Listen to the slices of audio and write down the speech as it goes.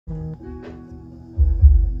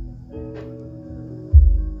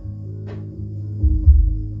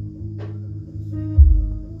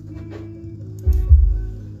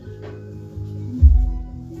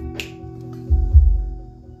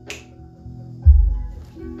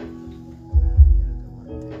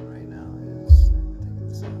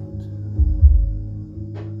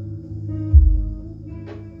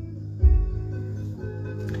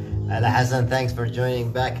Hassan, thanks for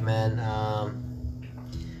joining back, man.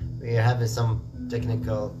 We are having some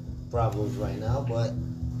technical problems right now, but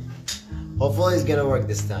hopefully it's gonna work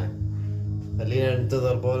this time. خلينا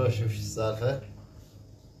ننتظر بولو نشوف شو السالفة.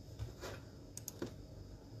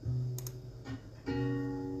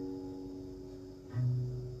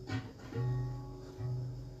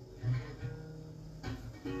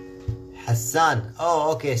 Hassan.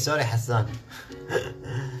 Oh, okay. Sorry, Hassan.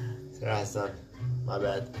 Sorry, Hassan. My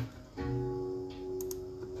bad.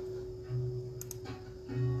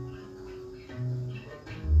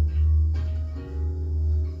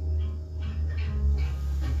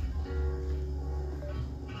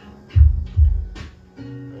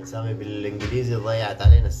 سامي بالانجليزي ضيعت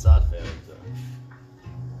علينا السالفة يا رجال.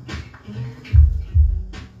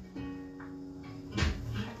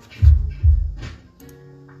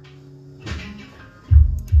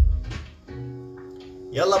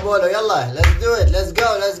 يلا بولو يلا let's do it let's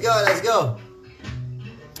go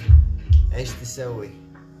ايش تسوي؟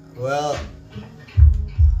 Well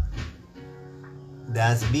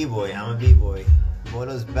that's B-boy. I'm a B-boy.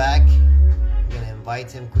 Bolo's back. I'm gonna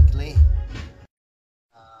invite him quickly.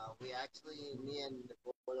 Me and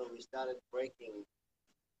Bolo, we started breaking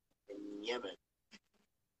in Yemen,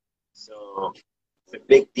 so it's a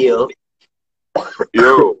big deal.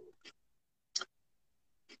 Yo.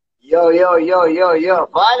 Yo.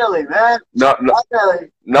 Finally, man. Finally.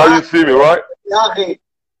 Now you see me, right?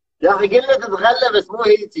 يا أخي قلنا تتغلى بس مو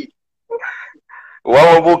هيجي.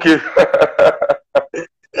 والله مو كيف.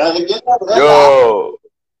 يا أخي قلنا تتغلى. Yo.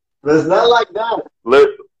 But it's not like that.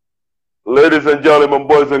 Ladies and gentlemen,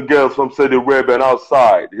 boys and girls from Saudi Arabia and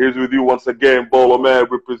outside, here's with you once again, Bolomann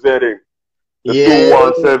representing the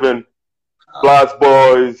 217 Blast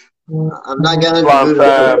Boys, I'm not gonna Slam do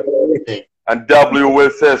Fam, and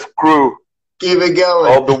WSS crew. Keep it going.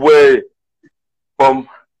 All the way from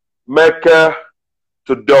Mecca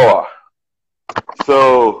to Doha. So,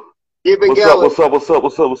 keep it what's going. What's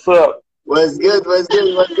up? What's good?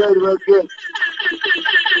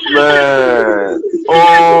 Man.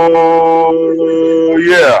 Oh,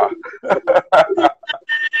 yeah.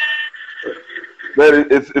 Man,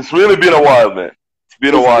 it's really been a while, man. It's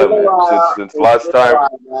been a while, man. Since last time.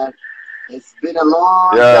 It's been a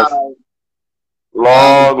long time.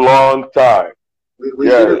 Long time.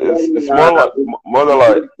 It's more than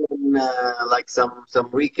like some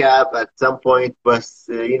recap at some point, but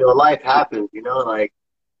life happens. Like.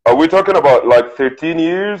 Are we talking about like 13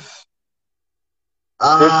 years?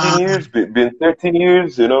 13 years? Been 13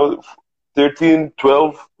 years, 13,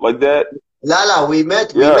 12, like that? La, we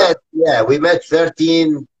met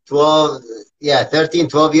 13, 12, 13,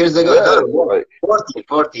 12 years ago. Yeah, no, right.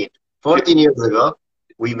 14 years ago,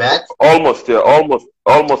 we met. Almost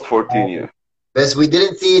 14 years. But we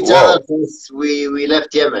didn't see each other since we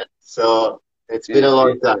left Yemen, so it's been a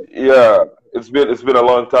long time. Yeah, it's been a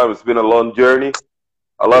long time. It's been a long journey.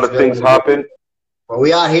 A lot of things happen. But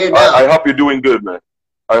we are here now. I hope you're doing good, man.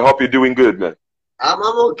 I'm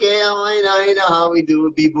okay. I know how we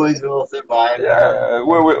do. B-boys will survive. Yeah,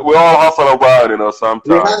 we all hustle around,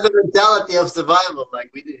 sometimes. We have the mentality of survival.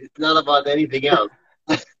 Like it's not about anything else.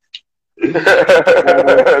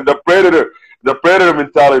 the predator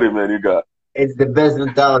mentality, man. You got. It's the best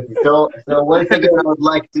mentality. So once again, I would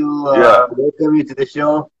like to welcome you to the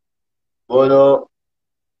show, Bolo.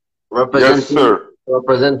 Yes, sir.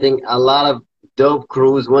 Representing a lot of dope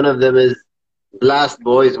crews. One of them is Blast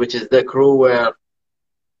Boys, which is the crew where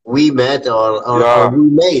we met, or we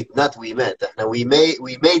made. Not we met. No, we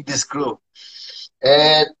made this crew,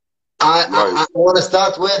 and I want to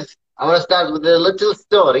start with a little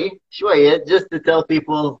story, just to tell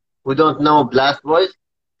people who don't know Blast Boys.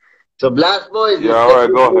 So Blast Boys is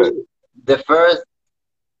go ahead. The first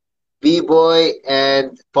B-boy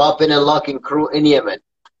and popping and locking crew in Yemen.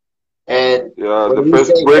 And the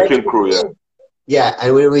first breaking crew, and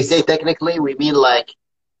when we say technically, we mean like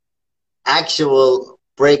actual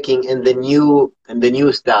breaking in the new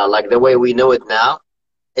style, like the way we know it now.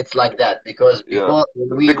 It's like that because before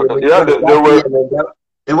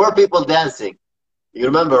there were people dancing. You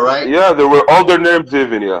remember, right? Yeah, there were older names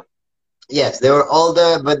even, Yes, they were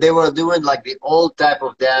older, but they were doing like the old type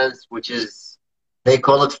of dance, which is they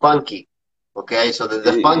call it funky. Okay, so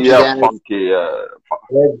the funky dance. Funky,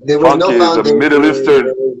 there was funky no is a Middle Eastern.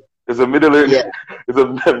 It's a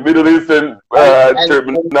Middle Eastern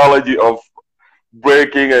terminology of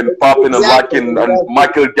breaking and popping and locking and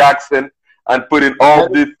Michael Jackson and putting all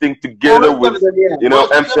this thing together with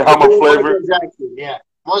MC Hammer flavor. Yeah,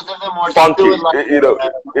 most of them were funky. Doing like,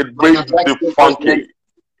 it brings the funky.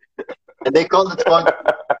 And they called it funky.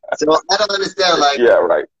 So I don't understand. Like,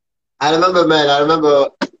 right. I remember, man.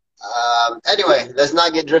 Anyway, let's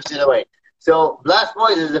not get drifted away. So Blast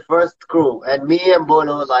Boys is the first crew, and me and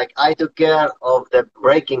Bolo, like I took care of the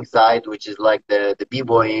breaking side, which is like the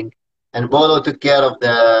b-boying, and Bolo took care of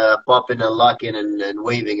the popping and locking and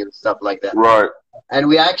waving and stuff like that. Right. And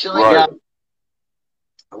we actually had,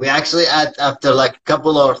 after like a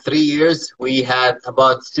couple or 3 years, we had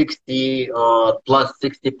about 60 plus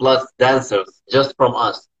dancers just from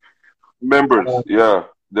us. Members, yeah,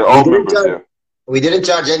 they're all members. Yeah. We didn't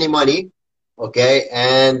charge any money, okay,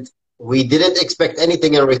 and we didn't expect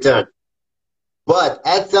anything in return. But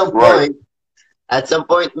at some point,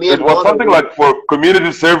 me and it was something like for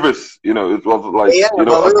community service, you know. It was like a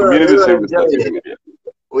community service.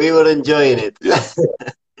 We were enjoying it. Yeah.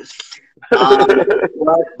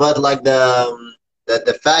 But like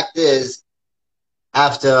the fact is,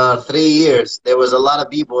 after 3 years, there was a lot of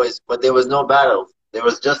b-boys, but there was no battles. There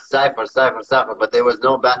was just cipher, but there was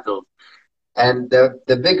no battles. And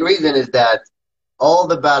the big reason is that all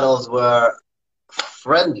the battles were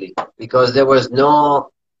friendly because there was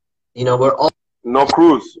no, we're all no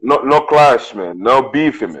crews, no clash, man, no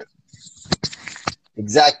beef, man.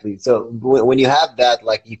 Exactly. So when you have that,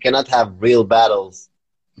 like you cannot have real battles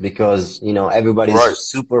because everybody's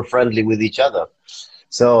super friendly with each other.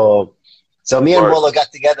 So me and Bolo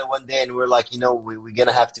got together one day and we're like, we're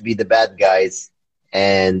gonna have to be the bad guys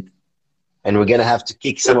and we're gonna have to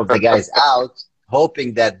kick some of the guys out,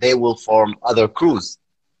 hoping that they will form other crews.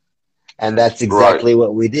 And that's exactly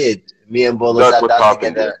what we did. Me and Bolo sat down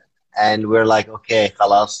together and we're like, okay,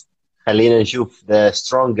 خلاص, خلينا نشوف the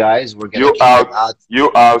strong guys. We're gonna kick them out.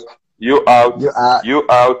 You out.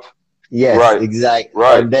 Yes, exactly.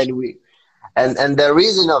 Right. And then and the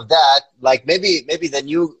reason of that, like maybe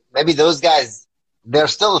those guys, they're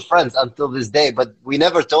still friends until this day, but we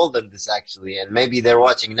never told them this actually. And maybe they're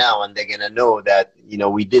watching now and they're gonna know that,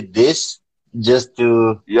 we did this just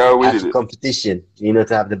to have competition, to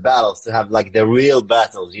have the battles, to have like the real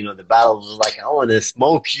battles, the battles like, I want to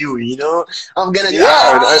smoke you, I'm gonna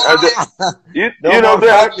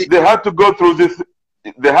they had to go through this.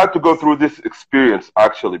 They had to go through this experience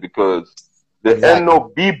actually because there ain't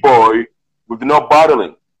no b-boy with no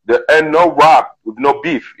battling. There ain't no rap with no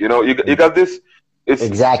beef. You got this. It's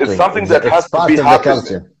something that has to be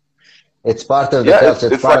happening. It's part of the culture.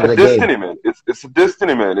 It's like a destiny, man. It's a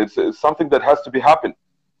destiny, man. It's something that has to be happen.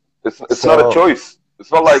 It's not a choice. It's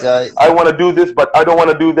not like I want to do this, but I don't want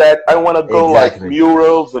to do that. I want to go like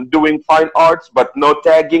murals and doing fine arts, but no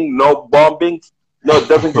tagging, no bombing. No, it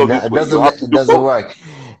doesn't go this way. It doesn't work.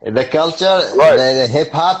 The culture, the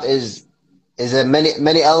hip hop is a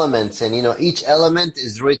many elements, and each element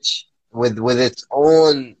is rich with its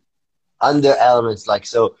own under elements. Like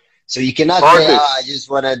so you cannot say, I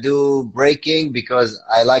just want to do breaking because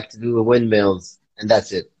I like to do windmills and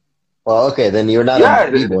that's it. Well, okay, then you're not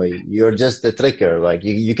a b-boy. You're just a tricker. Like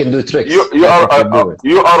you can do tricks. You are a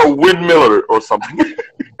windmiller or something.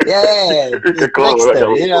 Trickster.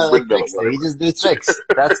 Trickster. You just do tricks.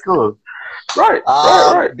 That's cool. Right.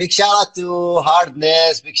 Big shout out to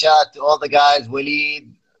Hardness. Big shout out to all the guys.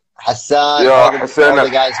 Walid, Hassan. Hassan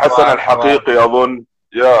al-Haqiqi, أظن.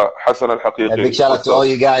 Hassan al-Haqiqi. Big shout out to all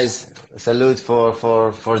you guys. Salute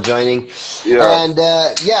for joining. And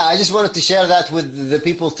I just wanted to share that with the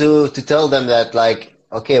people to tell them that, like,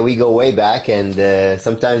 okay, we go way back, and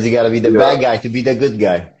sometimes you gotta be the bad guy to be the good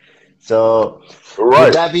guy. So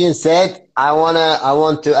with that being said, I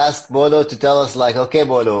want to ask Bolo to tell us, like, okay,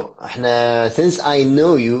 Bolo, since I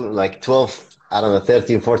know you like 12, I don't know,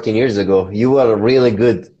 13, 14 years ago, you were really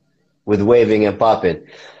good with waving and popping.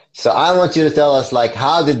 So I want you to tell us, like,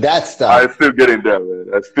 how did that start? I'm still getting there, man.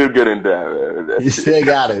 You still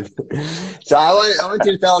got it. So I want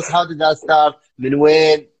you to tell us, how did that start? من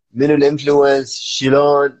وين? من الانفلونس?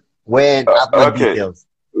 شلون? وين? Okay. Details.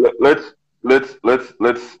 Let's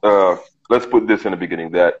put this in the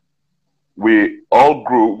beginning that we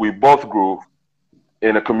both grew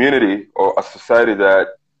in a community or a society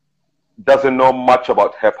that doesn't know much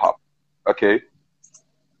about hip hop. Okay.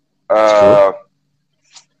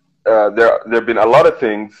 There have been a lot of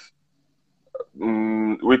things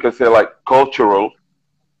we can say like cultural,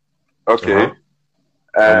 okay,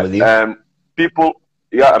 and people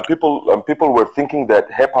were thinking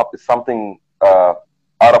that hip hop is something out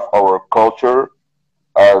of our culture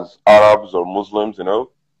as Arabs or Muslims, and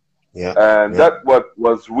that what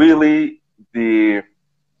was really the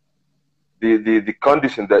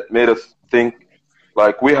condition that made us think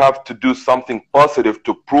like we have to do something positive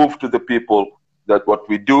to prove to the people that what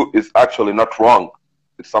we do is actually not wrong.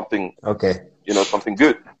 It's something, something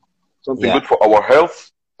good. Something good for our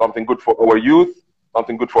health, something good for our youth,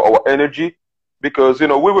 something good for our energy. Because, we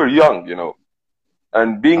were young,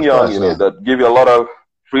 And being Of young, course, you know, yeah. that give you a lot of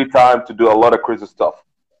free time to do a lot of crazy stuff.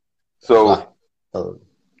 So Oh.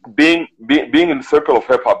 being in the circle of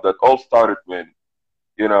hip hop, that all started when,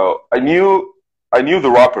 you know, I knew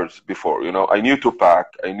the rappers before, you know, I knew Tupac,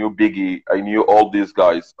 I knew Biggie, I knew all these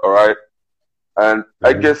guys, all right? And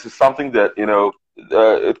I Mm-hmm. guess it's something that, you know,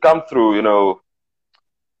 it come through, you know,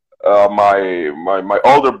 my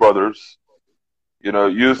older brothers, you know,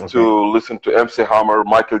 used Okay. to listen to MC Hammer,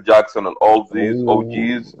 Michael Jackson, and all these Oh,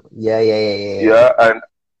 OGs. yeah, yeah, yeah, yeah, yeah.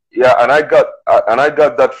 Yeah, and I got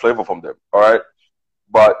that flavor from them. All right,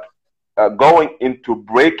 but going into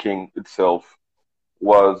breaking itself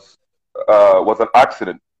was an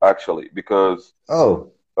accident actually, because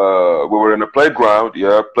Oh, we were in a playground,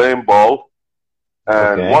 yeah, playing ball,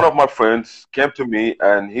 and one okay. of my friends came to me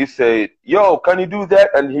and he said, "Yo, can you do that?"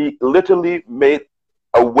 And he literally made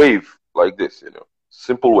a wave like this, you know,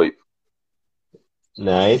 simple wave.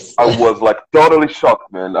 Nice. I was like totally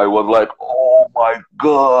shocked, man. I was like, "Oh my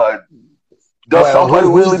god, does Well, somebody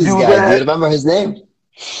who's really this do guy? Do you that?" remember his name?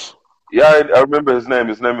 Yeah, I remember his name.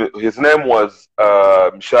 His name was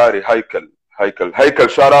Mshari Haikal. Haikal.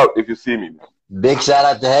 Shout out if you see me, man. Big shout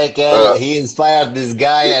out to Heikel. Uh, He inspired this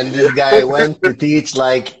guy, and this guy yeah, went to teach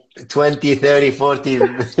like 20, 30, 40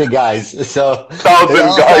 guys. So it thousand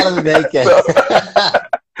all guys. started with Heikel. So,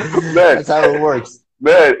 man, That's how it works.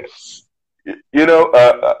 man, you know,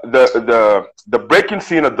 the breaking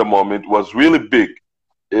scene at the moment was really big.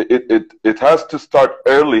 It has to start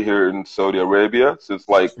early here in Saudi Arabia, since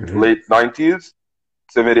like Hmm. late 90s,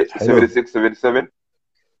 70, Hello. 76, 77,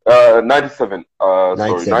 97,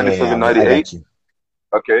 sorry, 97. Yeah, 97, yeah, I 98. got you.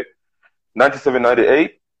 Okay, 97,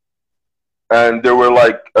 98, and they were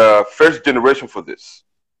like first generation for this.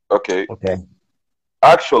 Okay, Okay.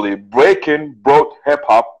 actually, breaking brought hip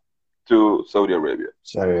hop to Saudi Arabia.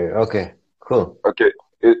 Sorry. Okay. Cool. Okay,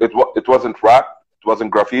 it wasn't rap, it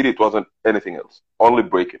wasn't graffiti, it wasn't anything else. Only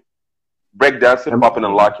breaking, break dancing, popping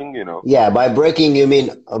and Um, locking. You know. yeah, by breaking you mean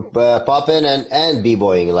popping and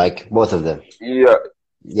b-boying, like both of them. Yeah,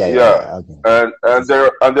 Yeah, yeah, yeah, yeah. Okay.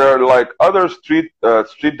 there are like other street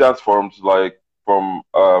dance forms like from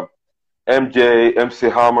MJ, MC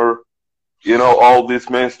Hammer. You know, all these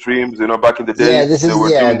mainstreams. You know, back in the Yeah, days, this they is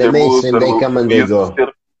were yeah doing the their moves, mainstream. and They come and we they used to go.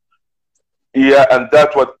 still. Yeah, and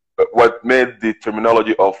that's what made the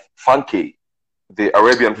terminology of funky, the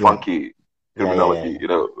Arabian Yeah, funky yeah, yeah, yeah, terminology. yeah, You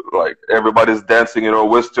know, like everybody's dancing, you know,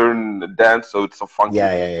 Western dance, so it's a funky.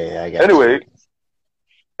 yeah, yeah, yeah, yeah. I got you. I Anyway, got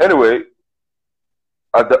anyway,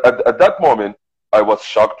 at that moment, I was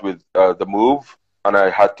shocked with the move, and I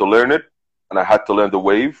had to learn it, and I had to learn the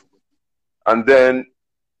wave, and then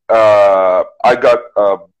I got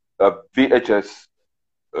a VHS,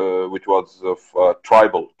 which was of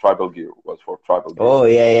tribal gear, was for tribal gear, Oh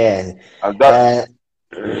yeah, and yeah. that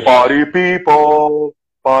party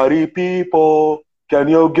people, can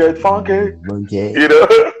you get funky? Okay. You know,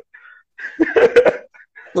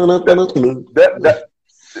 that that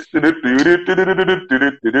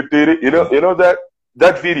you know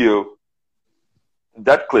that video,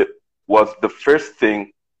 that clip was the first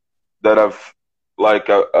thing that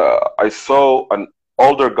I saw an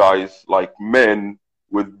older guys, like men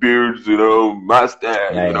with beards, you know,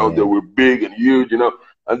 mustache, Yeah, you know, yeah, they yeah. were big and huge, you know,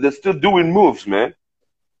 and they're still doing moves, man.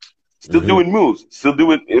 Still Hmm. doing moves, still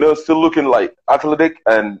doing, you know, still looking like athletic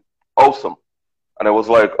and awesome. And I was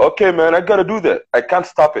like, okay, man, I gotta do that. I can't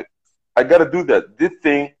stop it. I gotta do that. This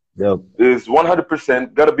thing Dope, is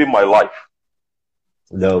 100% gotta be my life.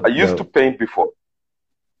 I dope, used to dope. paint before.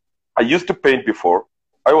 I used to paint before.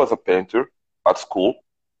 I was a painter at school,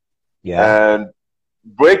 Yeah, and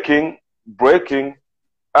breaking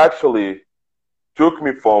actually took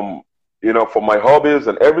me from, you know, from my hobbies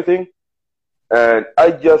and everything, and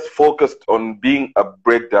I just focused on being a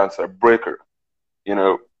break dancer, breaker, you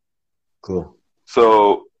know. cool.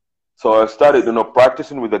 So I started, you know,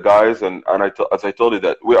 practicing with the guys, and as I told you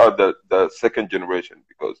that we are the second generation,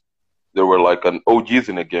 because there were like an OGs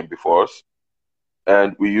in the game before us,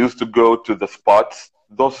 and we used to go to the spots,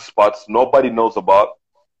 those spots nobody knows about,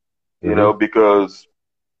 you know, Hmm. because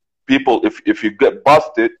people, if you get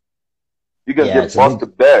busted, you can Yeah, get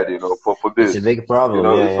busted bad, you know, for it's a this. big You problem.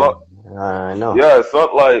 know, Yeah, it's not. yeah. I know. Yeah, it's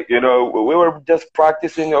not like, you know, we were just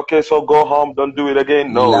practicing. Okay, so go home, don't do it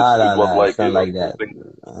again. No, No, it no, was no. like, It's not you know, like that. something.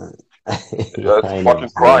 Uh, It's a I know.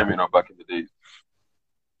 fucking crime, you know, back in the days.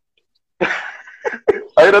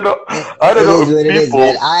 I don't know. I don't It know is if what it is,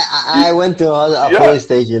 man. people. I went to a Yeah, police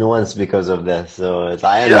station once because of that, so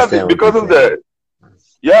I yeah, understand what you're because of saying. that.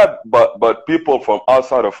 Yeah, but people from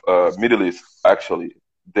outside of Middle East, actually,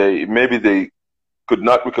 they could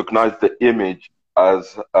not recognize the image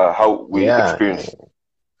as how we Yeah, experience.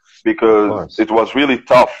 because it was really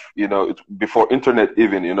tough, you know, before internet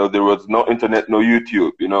even, you know, there was no internet, no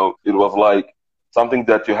YouTube, you know, it was like something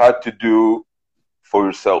that you had to do for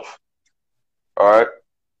yourself. All right.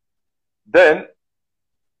 Then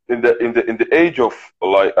in the age of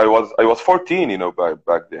like I was 14, you know,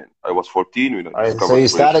 back then. I was 14 when I All right, so discovered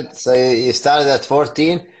breaking. you started at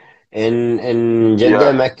 14 in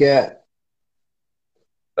Jeddah, Yeah. Mecca.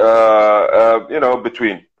 You know,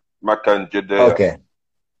 between Mecca and Jeddah, Okay.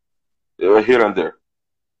 here and there.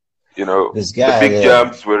 You know, This the guy, big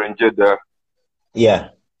jams were in Jeddah. yeah.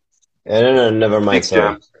 No, never mind. Big Sorry.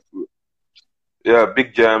 jams, yeah,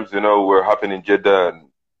 big jams. You know, were happening in Jeddah, and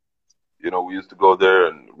you know, we used to go there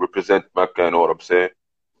and represent Mecca. You know what I'm saying?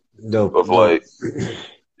 It Dope, was dope. like,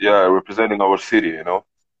 yeah, representing our city. You know,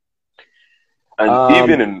 and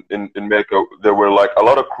even Um, in Mecca, there were like a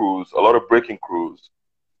lot of crews, a lot of breaking crews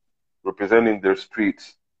representing their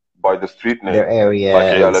streets by the street their name, like area and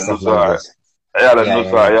عيال stuff like النزهة, this. عيال Yeah, yeah,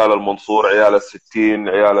 النزهة, yeah. عيال المنصور, عيال الستين,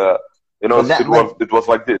 عيال, you know, But that, it was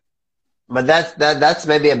like this. but that's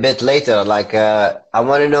maybe a bit later. Like, I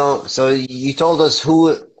want to know. So you told us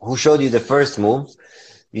who showed you the first move.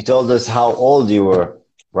 You told us how old you were,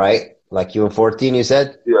 right? Like you were 14, you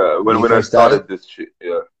said, Yeah, when you when I first started. started this shit,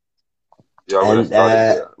 yeah, yeah, when I And started,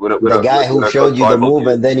 yeah, the guy who when I felt showed you the tribal move, here,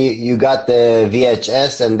 and then you got the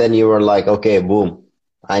VHS, and then you were like, okay, boom,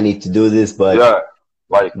 I need to do this, but yeah,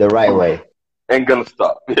 like the right way. ain't gonna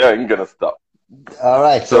stop, yeah, ain't gonna stop. All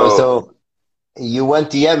right, so So you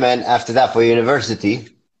went to Yemen after that for university,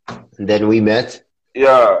 and then we met,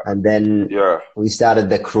 yeah, and then yeah, we started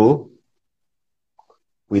the crew.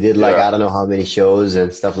 We did like yeah, I don't know how many shows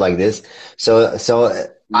and stuff like this. So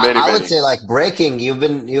many, I would many. say like breaking. You've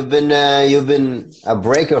been a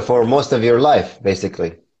breaker for most of your life,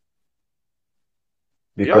 basically,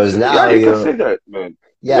 Yeah, because yeah, now you can say you're that, man.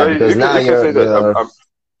 yeah, Yeah, because now you can say that. you're.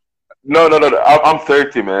 No, no, no, no. I'm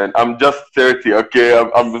 30, man. I'm just 30. Okay,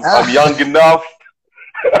 I'm young enough.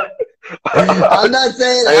 I'm not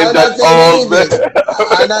saying I ain't I'm not that saying old, man. anything.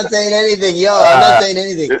 I'm not saying anything, yo. I'm not uh, saying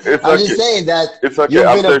anything. it's I'm just okay. saying that It's okay. you've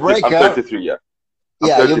I'm been a 30. I'm breaker. 33. Yeah, I'm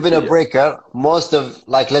Yeah, you've been a 33. Yeah. breaker most of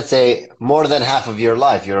like let's say more than half of your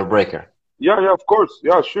life. You're a breaker. Yeah, yeah. Of course.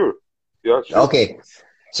 Yeah, sure. Yeah, sure. Of Okay,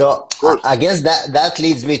 so course. I guess that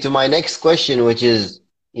leads me to my next question, which is,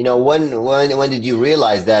 when did you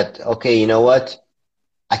realize that, okay, you know what?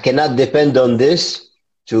 I cannot depend on this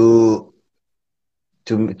to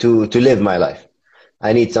to live my life.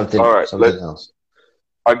 I need All right. something else.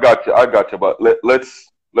 I got you. I got you. But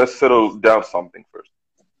let's settle down something first.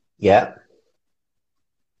 Yeah,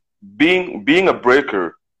 Being a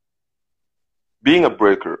breaker,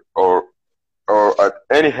 or at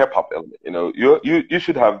any hip hop element, you know, you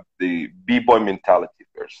should have the b-boy mentality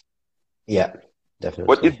first. yeah,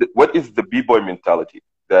 definitely. What is the b-boy mentality?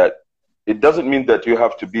 That it doesn't mean that you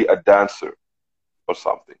have to be a dancer or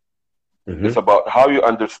something. It's Hmm. about how you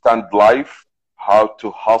understand life, how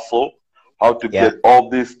to hustle, how to Yeah, get all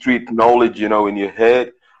this street knowledge, you know, in your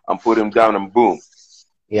head and put them down and boom.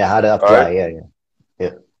 yeah, how to All right? apply? Yeah, yeah,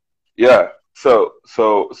 yeah. Yeah. So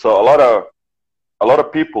a lot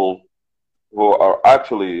of people who are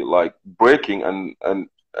actually like breaking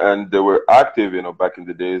and they were active, you know, back in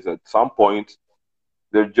the days, at some point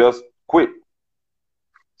they just quit.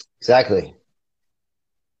 Exactly.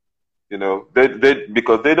 You know, they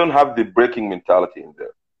because they don't have the breaking mentality in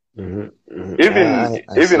there. Hmm. Hmm. Even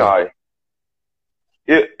I even see.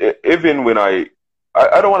 even when I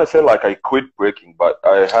don't want to say like I quit breaking, but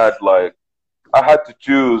I had to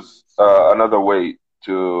choose another way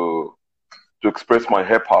to express my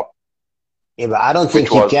hip hop, Yeah, but I don't which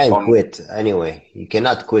think you was can on. quit anyway. You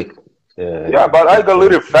cannot quit. Yeah, but I Quit got a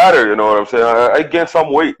little fatter, you know what I'm saying? I gained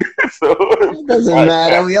some weight, so It doesn't like,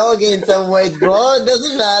 matter. We all gain some weight, bro. It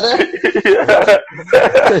doesn't matter. yeah.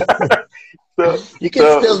 so You can so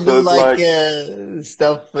still so do it's like like,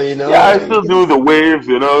 stuff, yeah, I You still can, do the waves,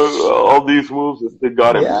 you know, all these moves. I still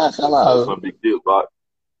got them, yeah, so it's halal. no big deal. But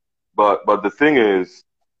the thing is,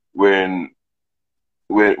 when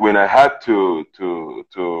when I had to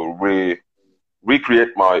recreate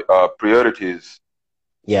my priorities,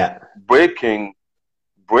 Yeah, breaking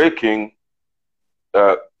breaking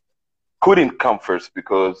uh, couldn't come first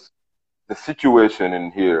because the situation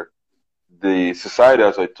in here, the society,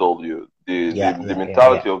 as I told you, yeah, the yeah, yeah,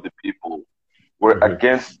 yeah. mentality of the people were Hmm.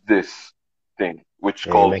 against this thing, which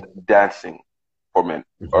Yeah, you called make. dancing for men.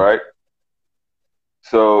 All Hmm. right.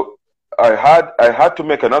 So I had to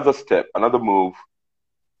make another step, another move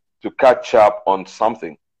to catch up on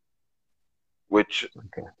something, which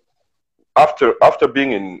Okay. after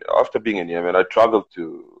being in Yemen, I traveled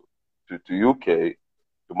to UK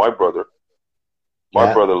to my brother, My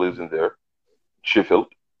Yeah. brother lives in there, Sheffield.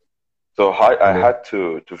 So I Yeah. had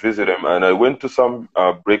to visit him, and I went to some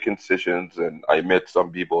breaking sessions, and I met some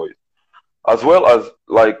b-boys, as well as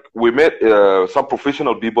like we met some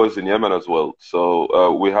professional b-boys in Yemen as well.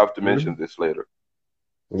 So we have to mention Mhm. this later.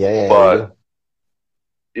 Yeah, yeah, we But do.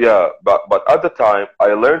 yeah, but at the time, I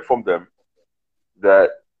learned from them that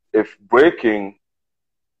if breaking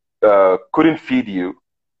couldn't feed you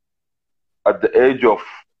at the age of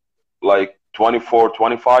like 24,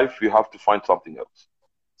 25, you have to find something else.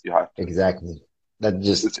 You have to. Exactly. That's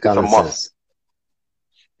just It's a common must. sense.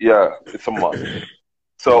 Yeah, it's a must.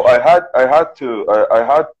 So I had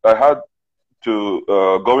to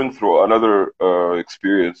going through another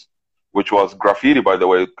experience, which was graffiti, by the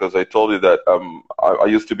way, because I told you that I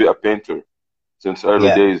used to be a painter since early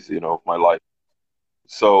Yeah. days, of my life.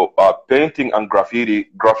 So painting and graffiti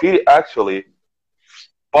actually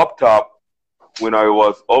popped up when I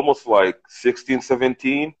was almost like 16,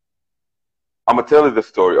 17. I'm gonna tell you the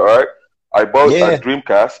story, all right? I bought a Yeah.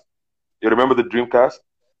 Dreamcast. You remember the Dreamcast?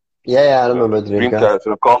 Yeah, yeah, I remember Dreamcast. Dreamcast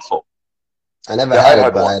in a console. I never Yeah, I had it,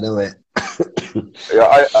 had but one. I know it. Yeah,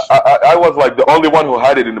 I was like the only one who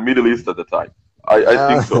had it in the Middle East at the time. I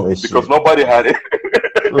think so Oh, because shit. nobody had it,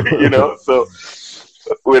 So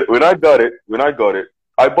when I got it,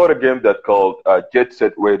 I bought a game that called Jet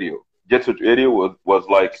Set Radio. Jet Set Radio was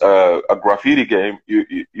like a graffiti game.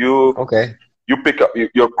 Okay. You pick up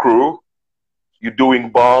your crew. You're doing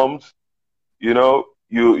bombs.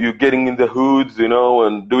 You getting in the hoods.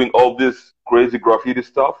 And doing all this crazy graffiti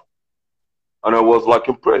stuff. And I was like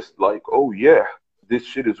impressed. Like, oh yeah, this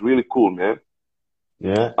shit is really cool, man.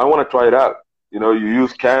 Yeah. I want to try it out. You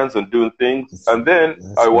use cans and doing things. And then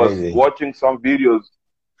That's I was crazy. watching some videos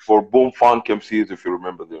for Boom Funk MCs, if you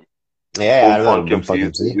remember them. Yeah, yeah, I Boom remember Funk Boom MCs,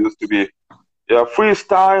 Fucking they See. used to be, yeah,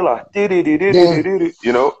 freestyler, Then,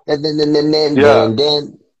 you know, yeah,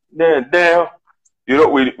 then. damn.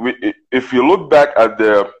 If you look back at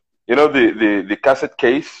the cassette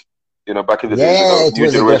case, back in the days, Yeah, it new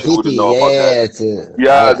was a generation graffiti. wouldn't know about that. Yeah, it's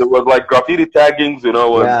Yeah, there was like graffiti taggings, and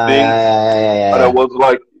yeah, things. yeah, yeah, yeah, And I yeah, was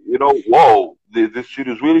like, whoa, this shit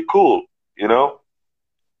is really cool, you know,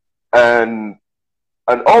 and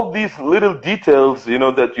all these little details,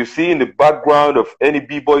 that you see in the background of any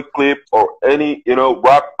b-boy clip or any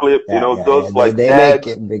rap clip, yeah, yeah, yeah. those like They make tags,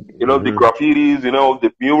 it big. the graffitis,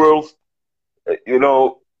 the murals, uh, you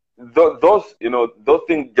know, those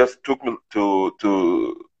things just took me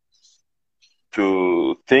to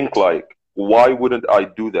think like, why wouldn't I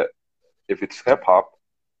do that? If it's hip hop,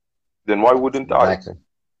 then why wouldn't I? Exactly.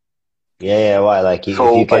 Yeah, yeah. Why? Like, if you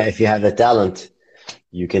So can, if you have the talent,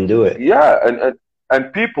 you can do it. yeah,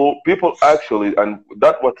 and people actually, and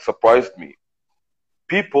that what surprised me.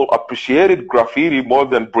 People appreciated graffiti more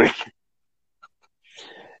than breaking.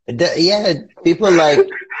 Yeah, people like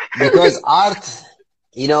because art,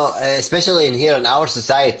 especially in here in our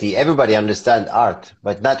society, everybody understand art,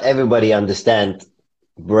 but not everybody understand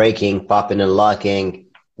breaking, popping and locking,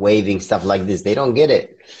 waving, stuff like this. They don't get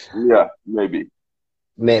it. Yeah, maybe,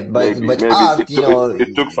 But maybe art,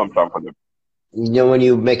 it took some time for them. when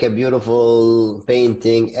you make a beautiful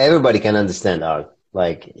painting, everybody can understand art.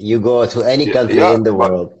 Like you go to any Yeah, country yeah, in the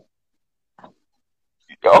but world.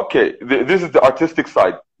 okay, this is the artistic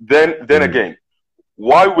side. Then Mm. again,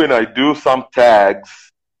 why when I do some tags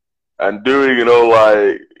and doing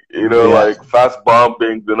Yeah, like fast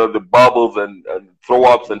bombings, the bubbles and throw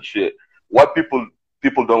ups and shit, what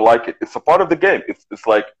people don't like it. It's a part of the game. It's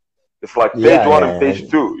like page yeah, one and yeah. page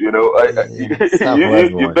two. It's not for You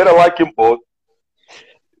everyone. better like them both.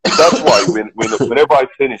 That's why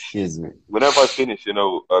Excuse me. whenever I finish,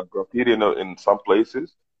 graffiti, in some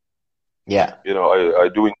places, Yeah, I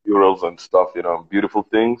doing murals and stuff, beautiful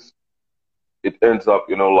things. It ends up,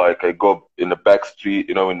 like I go in the back street,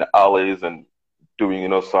 in the alleys and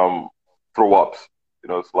doing, some throw ups.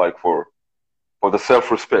 It's like for the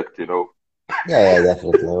self respect, yeah, yeah,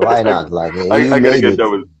 definitely. Why I, not? Like I you gotta made get it.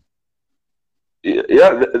 done with.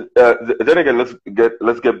 Yeah. Then again,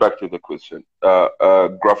 let's get back to the question.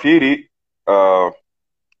 Graffiti.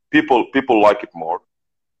 People like it more.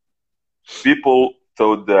 People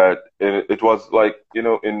thought that it was like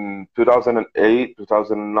in 2008,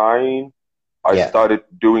 2009. I Yeah, started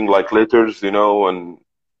doing like letters, and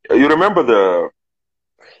you remember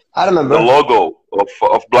I the remember. logo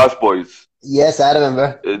of Blast Boys. Yes, I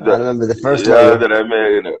remember. I The, remember the first yeah, logo. that I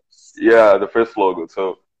made. Yeah, the first logo.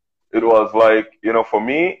 So it was like for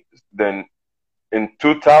me then in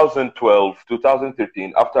 2012,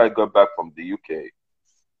 2013, after I got back from the UK,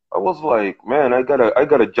 I was like, man, I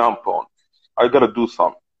gotta jump on. I gotta do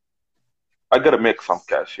some. I gotta make some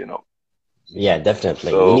cash. Yeah,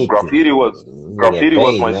 definitely. You So need to get graffiti was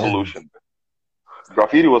paid, my man. solution.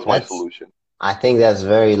 Graffiti was my That's solution. I think that's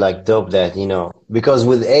very like dope that, because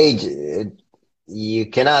with age, you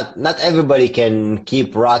cannot, not everybody can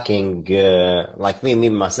keep rocking, like me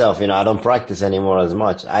myself, I don't practice anymore as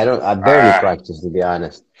much. I barely Ah, practice to be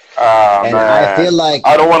honest. And man.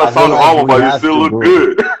 I don't want to I feel sound like humble, we but you have still to look grow.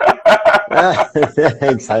 good.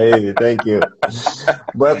 Thanks, Habibi. Thank you.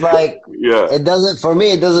 But like, Yeah, for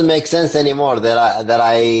me, it doesn't make sense anymore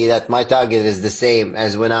that my target is the same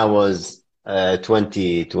as when I was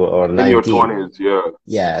 20 or in your 19. 20s. Yeah,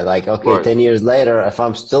 Yeah, like, okay, right, 10 years later, if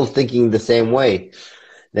I'm still thinking the same way,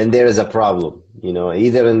 then there is a problem,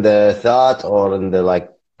 either in the thought or in the, like,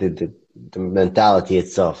 the mentality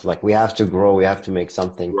itself. Like, we have to grow, we have to make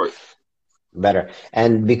something right. better.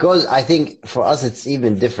 And because I think for us, it's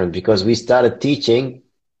even different because we started teaching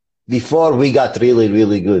before we got really,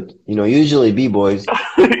 really good. Usually B-boys,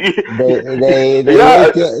 they Yeah,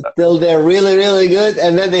 wait till they're really, really good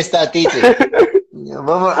and then they start teaching. Yeah,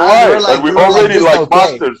 but for us, right. And we we were like already just like okay.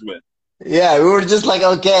 masters, man. Yeah, we were just like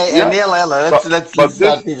okay, and Yeah, yalla, but let's but start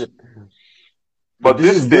this teaching. But but this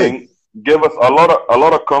this is good. thing gave us a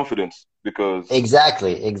lot of confidence because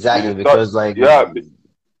Exactly, when you exactly. start, Because like, yeah,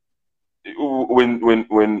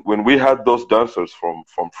 when we had those dancers from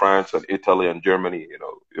France and Italy and Germany,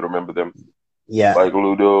 you remember them yeah, like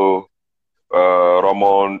Ludo,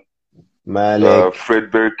 Ramon, Malik,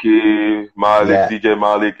 Fred Berkey, Malik, yeah, DJ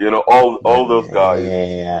Malik, all those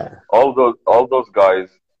guys, yeah, all those guys,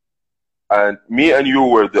 and me and you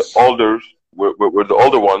were the olders, were the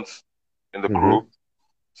older ones in the crew. mm-hmm.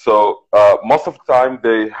 So most of the time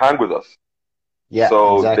they hang with us. Yeah, So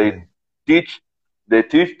exactly. teach, they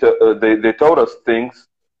taught us things,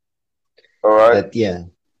 all right, That yeah,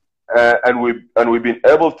 and we've been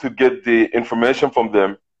able to get the information from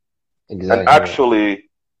them and exactly. Yeah. actually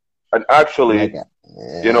Like,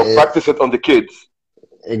 practice it on the kids.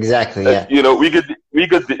 exactly. And Yeah, we get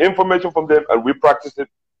the information from them and we practice it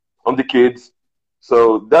on the kids.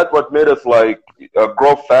 So that what made us like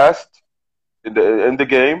grow fast in the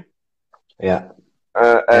game. yeah.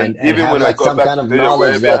 And And even have when I like got some back kind to of Saudi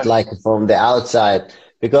knowledge that Arabia, like from the outside.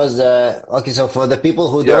 Because okay, so for the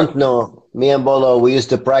people who yeah, don't know, me and Bolo, we used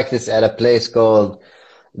to practice at a place called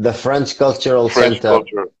the French Cultural French Center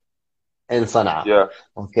culture, in Sana'a. yeah,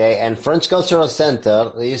 Okay, and French Cultural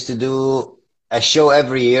Center, they used to do a show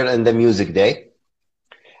every year in the Music Day.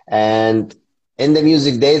 And in the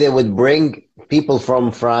Music Day, they would bring people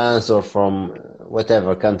from France or from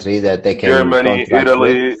whatever country that they can Germany, contract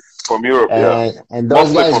with. Italy, from Europe, yeah, And those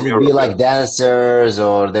mostly guys from would be Europe, yeah, like dancers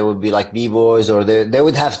or they would be like b-boys or they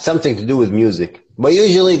would have something to do with music. But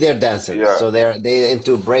usually they're dancers. yeah, So they're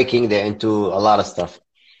into breaking, they're into a lot of stuff.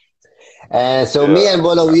 And so me yeah. and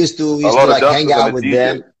Bolo, we A used to lot of like hang dancers and a out with DJ.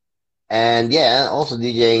 them and yeah, also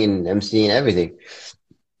DJing and MC and everything.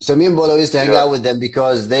 So me and Bolo used to hang Yeah, out with them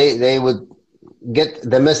because they would get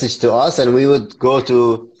the message to us and we would go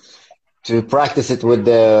to practice it with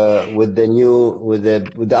the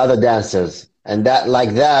other dancers and that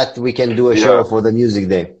like that we can do a yeah, show for the music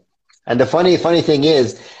day. And the funny thing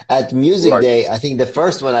is at music right. day I think the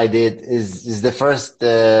first one I did is the first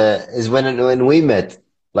is when we met,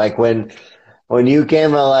 like when you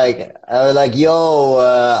came. I was like yo,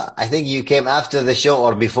 I think you came after the show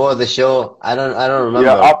or before the show. I don't Yeah,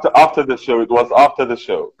 remember. after the show. It was after the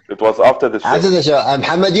show. It was after the After show. the show,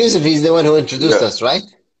 Muhammad Yusuf, he's the one who introduced Yeah, us, right?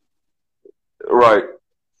 right.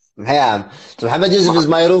 Yeah. So Muhammad Yusuf is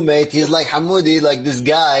my roommate. He's like Hamoudi, like this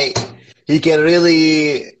guy. He can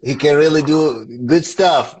really do good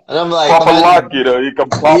stuff. And I'm like, Pop a lock, طبعاً, you can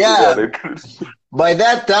pop it, yeah. yeah. By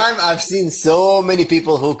that time, I've seen so many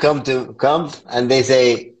people who come and they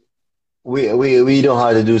say we know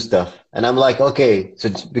how to do stuff, and I'm like, okay. So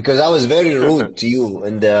because I was very rude to you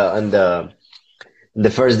in the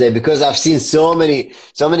first day because I've seen so many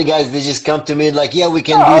guys. They just come to me like, yeah, we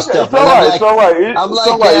can do Ah, okay, stuff, it's and all right. It's all right. It's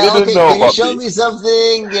all right. You didn't okay, know can you about show me. me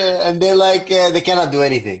something? And they're like, they cannot do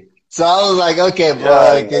anything. So I was like, okay, Yeah,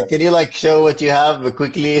 bro, can you like show what you have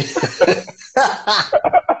quickly?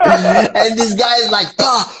 And this guy is like,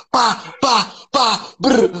 pa, pa, pa, pa,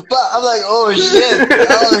 brr, pa. I'm like, oh shit,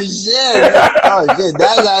 oh shit, oh shit.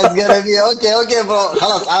 That guy's gonna be okay, okay, bro.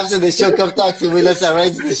 خلاص, after the show, come talk to me. Let's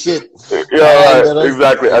arrange the shit. yeah, And right. the rest,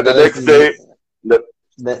 Exactly. And the the rest next is day, the,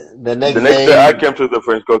 the the next next day, I day. came to the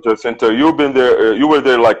French Culture Center. You've been there. You were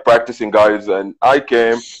there, like practicing, guys, and I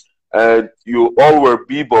came, and you all were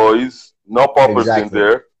b-boys. No poppers in Exactly,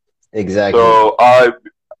 there. exactly. So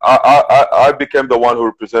I became the one who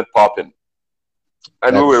represent popping.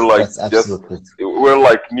 And we were like that's absolutely we're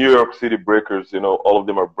like New York City breakers, you know. All of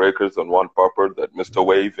them are breakers on one proper that Mr.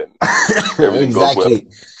 Wave, and everything goes well. exactly.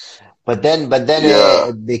 But then Yeah.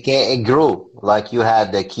 it became it grew. Like you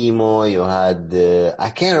had the chemo, you had I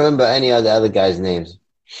can't remember any of the other guys' names.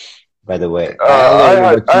 By the way, I only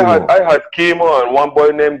remember chemo. I had chemo and one boy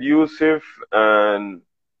named Yusuf and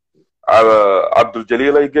Abdul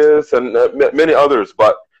Jalil, I guess, and many others.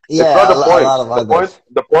 But it's not Yeah, the a point. lot of others.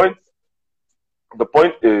 The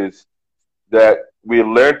point is that we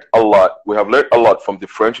learned a lot. We have learned a lot from the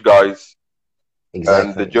French guys and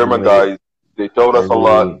the Exactly, German guys. They taught us a and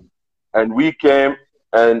lot, we and we came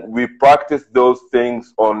and we practiced those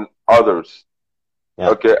things on others. yeah.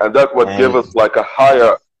 Okay, and that's what gave And us like a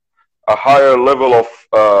higher level of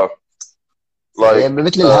like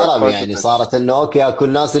مثل الهرم يعني consciousness. صارت انه اوكي اكو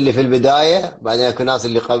الناس اللي في البدايه بعدين اكو الناس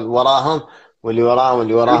اللي وراهم واللي وراهم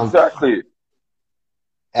واللي وراهم. Exactly,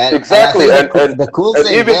 And I exactly, think the cool and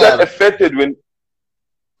thing even that there affected when.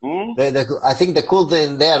 Hmm? I think the cool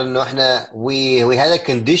thing there انه احنا we had a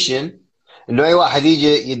condition انه اي واحد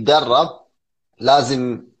يجي يتدرب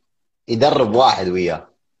لازم يدرب واحد وياه.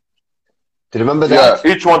 Do you remember Yeah, that?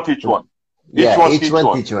 each one teach one. Each Yeah, one each teach one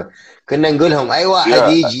one. teach one. كنا نقول لهم اي واحد Yeah,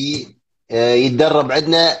 يجي يتدرب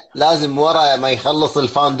عندنا لازم ورا ما يخلص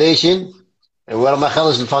الفاونديشن ورا ما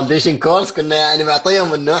يخلص الفاونديشن كورس كنا يعني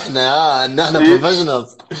معطيهم انه احنا إيه، professionals.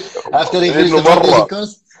 After he finished إنه the foundation مرة.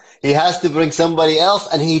 course, he has to bring somebody else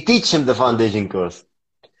and he teach him the foundation course.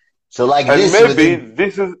 So like And this maybe within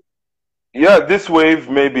this is, yeah, this wave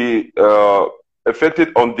maybe affected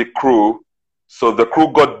on the crew, so the crew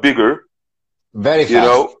got bigger, very you fast.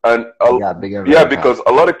 know, and They got bigger yeah, very because fast.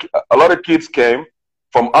 a lot of kids came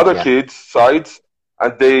from other Yeah. kids' sides,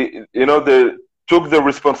 and they, you know, they took the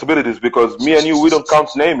responsibilities because me and you, we don't count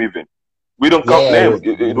name even. We don't Yeah, count yeah, name.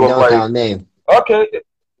 It we was don't like, count name. okay,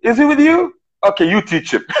 is he with you? Okay, you teach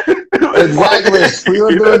him. It's Exactly. like, We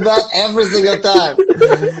were you doing know, that every single time.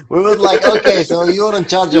 We was like, okay, so you're in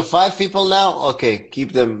charge of 5 people now? Okay, keep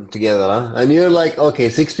them together, huh? And you're like, okay,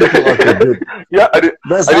 6 people? Okay, good. yeah,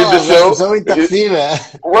 بس I did the خلاص show. نسوي تقسيمة.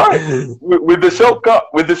 Right. With the show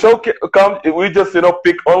with the show count, we just, you know,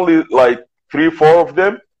 pick only like 3, 4 of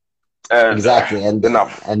them, and Exactly,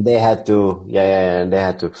 enough. and they had to, yeah, and they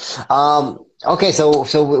had to. Okay, so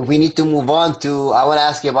we need to move on to. I want to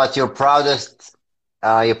ask you about your proudest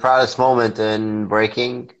moment in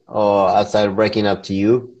breaking or outside of breaking up to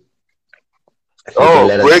you. If you can Oh,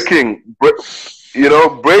 let us. you know,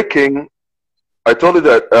 breaking. I told you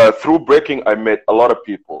that through breaking, I met a lot of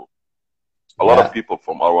Yeah. people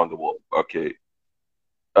from around the world. Okay.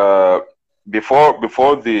 Uh,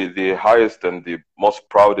 before the highest and the most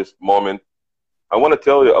proudest moment, I want to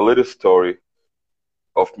tell you a little story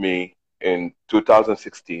of me in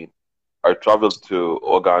 2016. I traveled to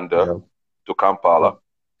Uganda, Yeah. to Kampala,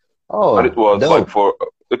 and Oh, dope.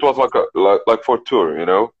 it was like like for tour, you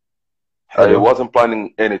know. I Hello. wasn't planning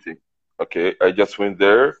anything. Okay, I just went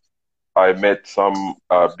there. I met some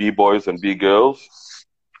b boys and b girls,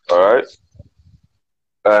 all right,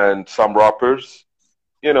 and some rappers.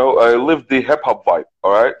 You know, I lived the hip hop vibe,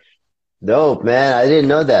 all right. Dope, man. I didn't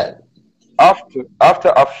know that.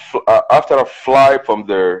 After a fly from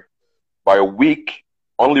there by a week,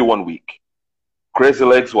 only 1 week, Crazy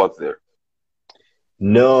Legs was there.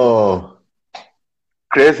 No.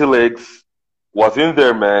 Crazy Legs was in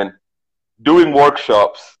there, man, doing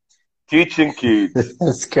workshops, teaching kids.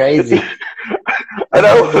 That's crazy. And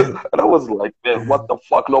I was like, man, what the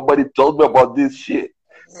fuck? Nobody told me about this shit.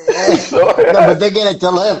 So No, but they're gonna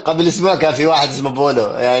tell him قبل اسبوع كان في واحد اسمه بولو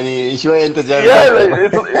يعني شوي انت جاي yeah, متأخر.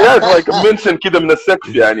 it's like a mention كده من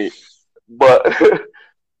السقف يعني. But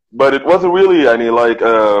but it wasn't really يعني like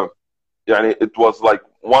يعني it was like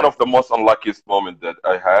one of the most unluckiest moments that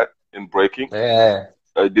I had in breaking. Yeah.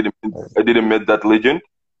 I didn't meet that legend.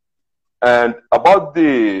 And about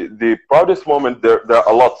the proudest moment, there are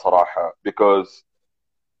a lot صراحة, because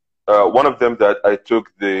one of them that I took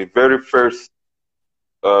the very first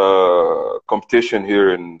competition here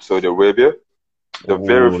in Saudi Arabia, the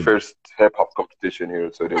very Ooh, first hip hop competition here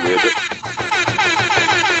in Saudi Arabia.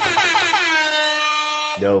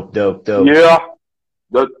 dope. Yeah,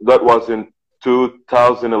 that was in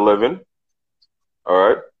 2011. All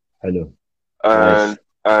right, Hello. and Nice.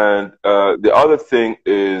 the other thing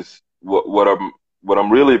is what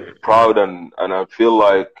I'm really proud, and I feel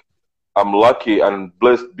like I'm lucky and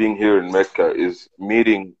blessed being here in Mecca, is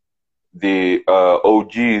meeting the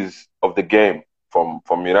OGs of the game from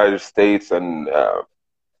United States and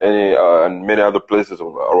and many other places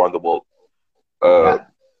around the world. Uh, Yeah.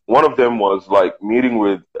 one of them was like meeting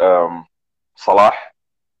with Salah,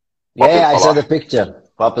 Poppin Yeah, I saw Salah. the picture.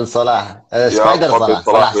 Pop and Salah. Yeah, Spider Pop and Salah. Salah.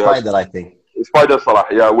 Salah We had Spider, I think. Spider Salah.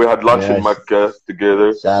 Yeah, we had lunch in Yes. Mecca together.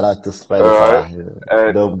 Shout out to All Spider right, Salah.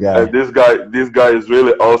 and Dope and guy. this guy is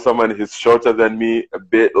really awesome, and he's shorter than me a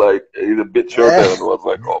bit. Like he's a bit shorter, and was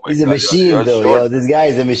like, oh my He's a god, machine, you're though. short. Yo, this guy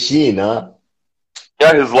is a machine, huh?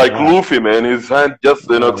 Yeah, he's like Uh, Luffy, man. His hand just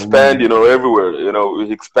expand, everywhere.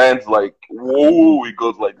 He expands like whoa, he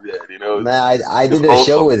goes like that. man, I It's did a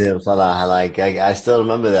show awesome. with him, Salah. Like, I still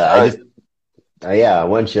remember that. I Uh, just, yeah,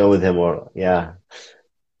 one show with him, or, yeah.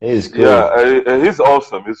 He's yeah, cool. he's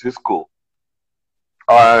awesome. He's cool.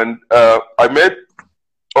 And I met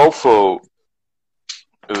also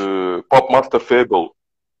Pop Master Fable,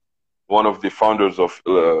 one of the founders of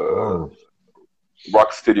Oh,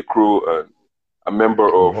 Rocksteady Crew and a member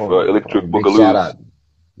of oh, Electric big shout Boogaloo's out.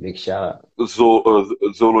 Big shout out.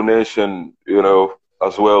 Zulu Nation,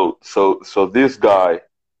 as well. So this guy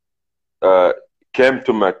uh, came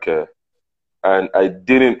to Mecca, and I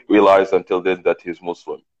didn't realize until then that he's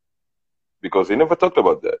Muslim because he never talked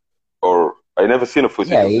about that, or I never seen a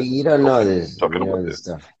footage Yeah, of you don't know him this. talking You about know that. this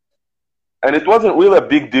stuff. And it wasn't really a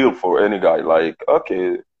big deal for any guy. Like,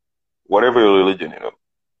 okay, whatever your religion.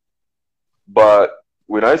 But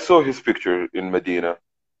when I saw his picture in Medina,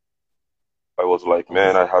 I was like,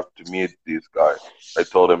 man, I have to meet this guy. I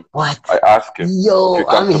told him, What? I asked him, if you Yo,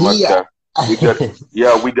 come I'm to here. Mecca,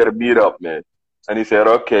 we got to meet up, man. And he said,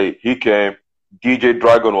 okay. He came. DJ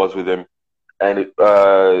Dragon was with him, and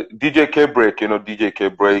DJ K Break, DJ K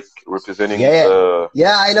Break representing Yeah, yeah.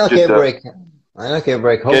 Yeah, I know Jeddah. K-Break. I know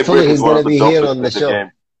K-Break. K Hopefully Break is he's one gonna of the be here dopest on the in the show.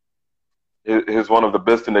 game. He's one of the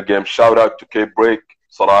best in the game. Shout out to K Break,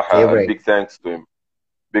 Salaha, and K-Break. big thanks to him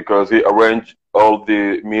because he arranged all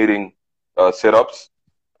the meeting setups,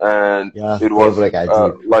 and Yeah, it was K-Break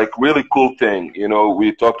عجيب. like really cool thing.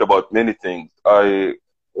 We talked about many things.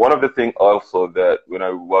 One of the things also that when I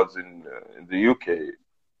was in the UK,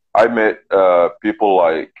 I met people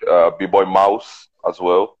like B-Boy Mouse as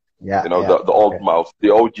well. Yeah, The, yeah. the old Okay. mouse, the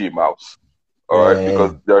OG mouse. All right,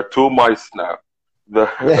 because Yeah, there are two mice now. The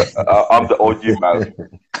yeah, I'm the OG mouse.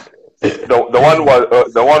 The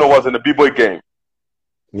one who was in the B-Boy game.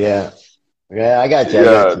 yeah. Yeah, I got you. I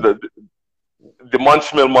got Yeah, you. the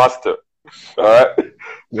Munchmill Master. All right.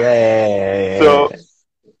 Yeah, yeah, yeah, yeah, So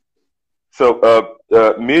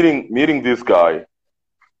yeah. meeting this guy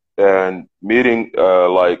and meeting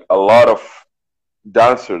like a lot of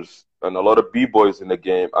dancers and a lot of b-boys in the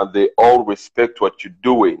game, and they all respect what you're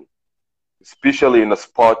doing, especially in a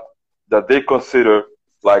spot that they consider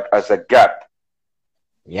like as a gap.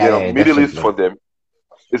 Yeah, yeah, Middle East for definitely. them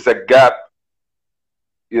is a gap.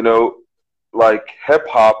 You know, like hip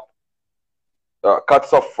hop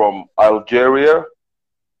cuts off from Algeria,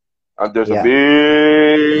 and there's a Yeah,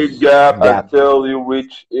 big gap gap. until you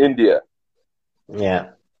reach India.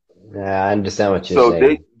 Yeah, yeah. I understand what you're So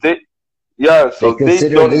saying. They they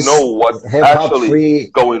consider don't know this what's actually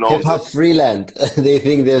going hip on hop there. free land. They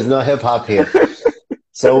think there's no hip hop here.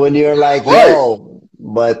 So when you're like, Right, yo,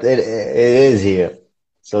 but it is here.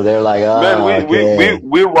 So they're like, man. ah, okay.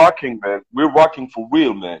 We're rocking, man. We're rocking for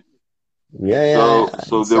real, man. Yeah, yeah, So I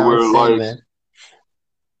so they understand what you're were saying, like man.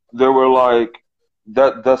 they were like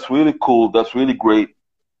that's really cool. That's really great.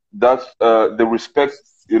 That's the respect.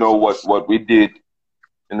 What we did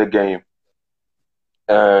in the game,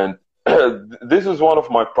 and this is one of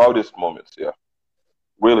my proudest moments. Yeah,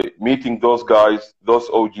 really meeting those guys, those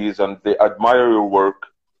OGs, and they admire your work.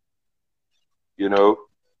 You know.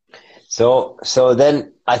 So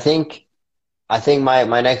then I think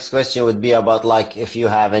my next question would be about like if you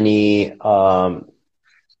have any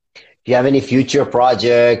future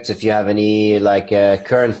projects, if you have any like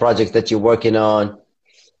current projects that you're working on,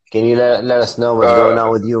 can you let us know what's going Uh,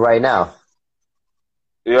 on with you right now?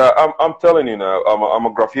 yeah, I'm telling you now. I'm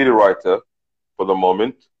a graffiti writer for the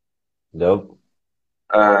moment, Nope.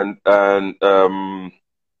 and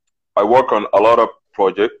I work on a lot of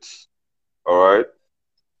projects. All right.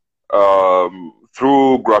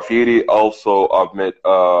 Through graffiti, also I've met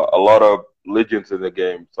a lot of legends in the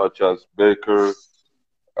game, such as Baker,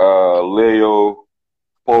 Leo,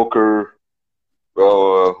 Poker,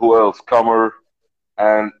 who else? Comer,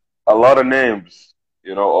 and a lot of names,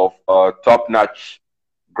 of top-notch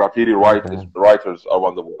graffiti Okay. writers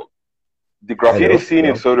around the world. The graffiti Hello. scene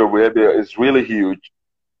in Hello. Saudi Arabia is really huge.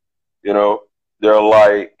 You know, there are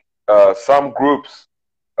like some groups,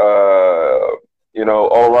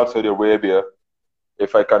 all around Saudi Arabia.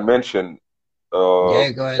 If I can mention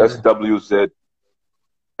Yeah, go ahead, man. SWZ,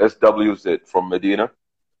 SWZ from Medina,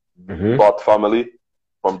 Mm-hmm. Bot family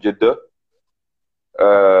from Jeddah,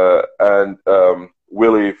 and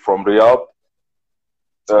Willie from Riyadh,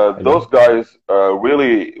 those guys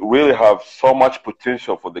really have so much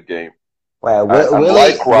potential for the game. Well, And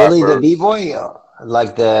like Willie the rappers, B-boy,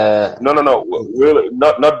 like the. no, Willie,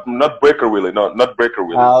 not Breaker Willie, no, not Breaker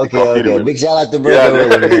Willie, Ah, the okay, graffiti okay. Willie. Big shout out to Yeah,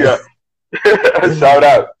 Breaker Willie, man. yeah. Shout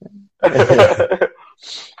out.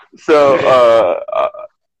 So,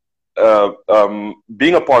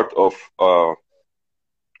 being a part of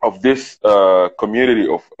this community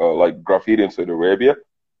of like graffiti in Saudi Arabia,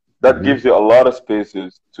 that gives you a lot of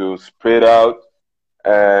spaces to spread out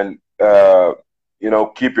and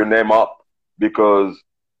keep your name up, because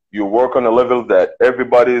you work on a level that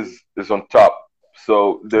everybody is on top. So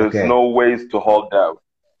there's Okay. no ways to hold down,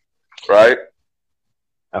 right?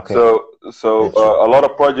 Okay. So a lot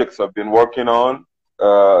of projects I've been working on.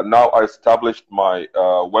 Now I established my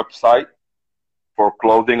website for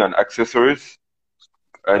clothing and accessories,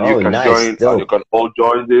 and you can nice. join. Dope. You can all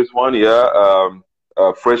join this one. Yeah,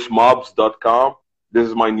 freshmobs.com. This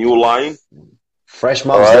is my new line.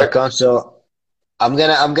 Freshmobs.com. Right. So I'm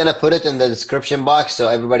gonna put it in the description box so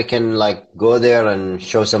everybody can like go there and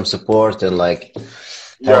show some support and like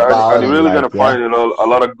help out. And you're really gonna find a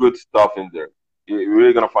lot of good stuff in there. You're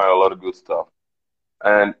really gonna find a lot of good stuff,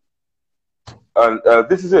 and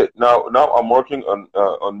this is it. Now I'm working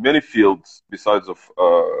on many fields besides of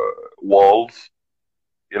walls,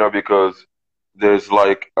 because there's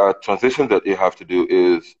like a transition that you have to do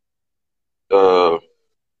is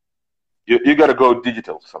you got to go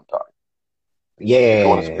digital sometime. Yeah, if you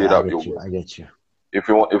want to speed up your work. I get you. If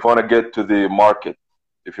you want to get to the market,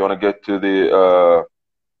 if you want to get to the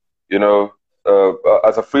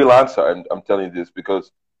as a freelancer, and I'm telling you this because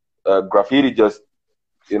graffiti just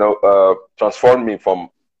transformed me from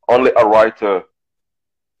only a writer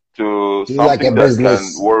to something like a that business.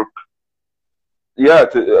 can work. Yeah,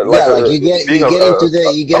 you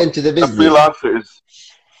get into the business. A freelancer is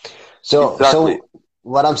so exactly. So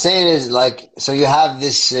what I'm saying is like, so you have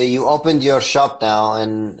this, you opened your shop now,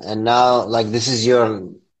 and now like this is your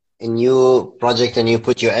a new project, and you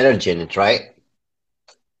put your energy in it, right?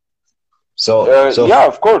 So yeah,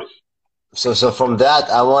 of course. So from that,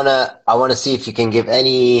 I wanna see if you can give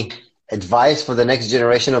any advice for the next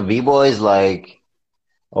generation of b-boys, like,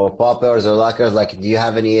 or poppers or lockers. Like, do you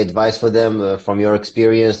have any advice for them from your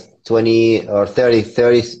experience, 20 or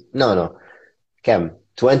 30? No, Cam,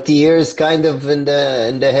 20 years kind of in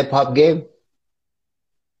the hip hop game.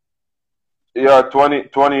 Yeah, 20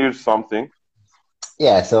 years something.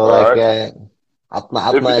 Yeah, so like,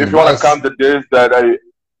 if you want to count the days that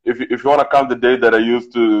if you want to count the day that I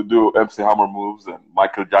used to do MC Hammer moves and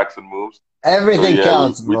Michael Jackson moves, everything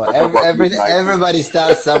counts, bro. Everybody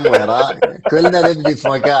starts somewhere, huh? كلنا نبدي في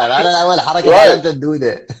مكان. أنا أول حركة تعلمت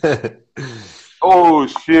الدودة. Oh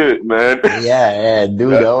shit, man. Yeah,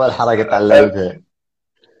 الدودة أول حركة تعلمتها.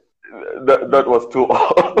 That was too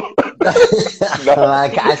old.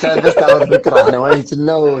 عشان بس تعرف فكرة احنا وين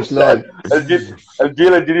كنا وشلون.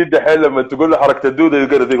 الجيل الجديد دحين لما تقول له حركة الدودة you're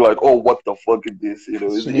gonna think like oh what the fuck is this,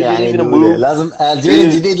 يعني دودة. لازم الجيل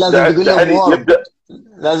الجديد لازم تقول له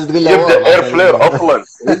لازم تقول له يبدا اير فلير اصلا.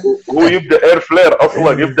 هو يبدا اير فلير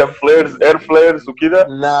اصلا، يبدا فليرز اير فليرز وكذا.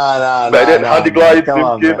 لا بعدين هاندي جلايد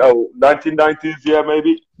يمكن او 1990s yeah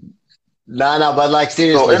maybe. No, but like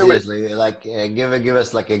seriously, like give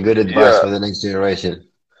us like a good advice for the next generation.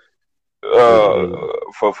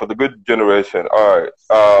 For the good generation, all right.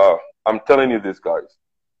 I'm telling you this, guys.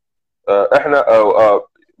 احنا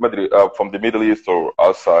ما ادري from the Middle East or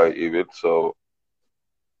outside even, so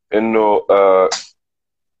انه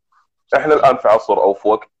احنا الان في عصر او في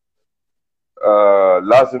وقت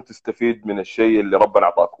لازم تستفيد من الشيء اللي ربنا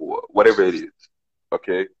اعطاك هو whatever it is.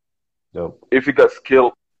 Okay. If you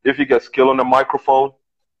got skill on a microphone,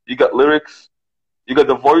 you got lyrics, you got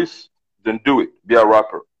the voice, then do it. Be a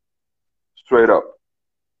rapper. Straight up.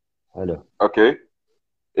 Hello. Okay.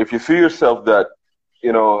 If you see yourself that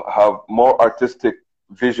have more artistic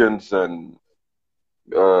visions and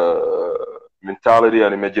mentality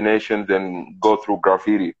and imagination, then go through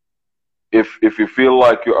graffiti. If you feel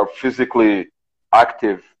like you are physically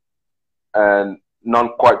active and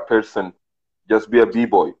non-quiet person, just be a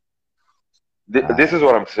b-boy. This is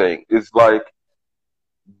what I'm saying. It's like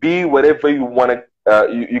be whatever you want to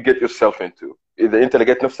you get yourself into. إذا أنت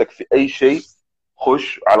لقيت نفسك في أي شيء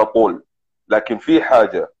خش على طول. لكن في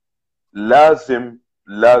حاجة لازم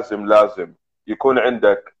يكون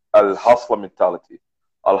عندك الهاسل mentality.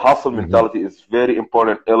 الهاسل mentality is very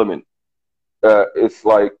important element. It's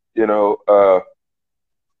like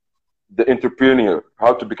the entrepreneur,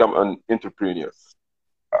 how to become an entrepreneur.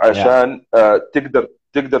 عشان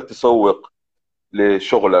تقدر تسوق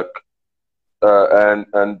لشغلك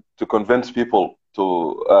and to convince people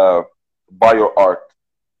to buy your art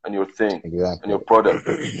and your thing and exactly. your product,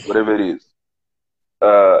 whatever it is.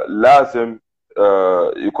 لازم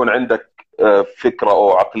يكون عندك فكرة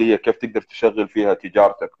أو عقلية كيف تقدر تشغل فيها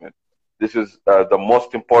تجارتك man. This is the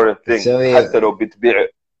most important thing. تسوي حتى لو بتبيع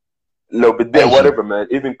اي شيء. whatever man,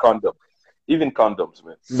 even condoms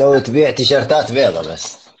man. لو تبيع تيشرتات بيضة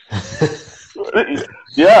بس.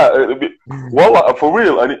 Yeah, والله for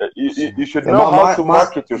real. And you should know how to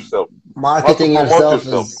market yourself, how to marketing promote yourself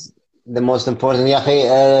yourself. is the most important. يا أخي,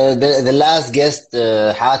 the last guest,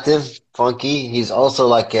 Hatif Funky, he's also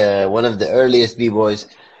like one of the earliest b-boys.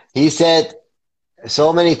 He said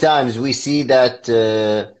so many times we see that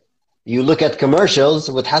you look at commercials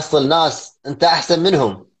وتحصل ناس أنت أحسن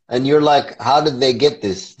منهم, and you're like, how did they get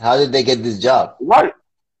this? How did they get this job? Right.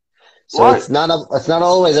 So it's not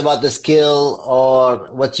always about the skill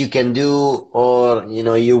or what you can do or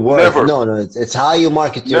your worth. Never. No, it's how you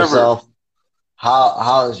market yourself.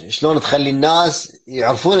 how شلون تخلي الناس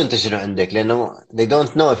يعرفون انت شنو عندك, لانه they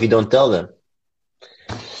don't know if you don't tell them.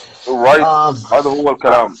 Right. هذا هو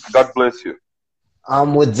الكلام. God bless you.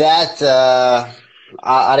 With that,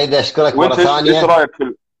 اريد اشكرك مرة ثانية.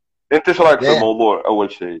 انت ايش رايك في الموضوع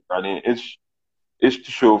اول شيء؟ يعني ايش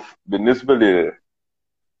تشوف بالنسبة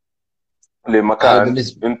لمكان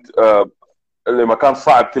انت لمكان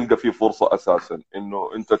صعب تلقى فيه فرصة اساسا انه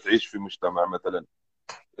انت تعيش في مجتمع مثلا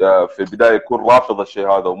في البداية يكون رافض الشيء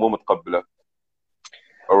هذا ومو متقبله.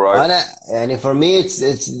 أنا يعني for me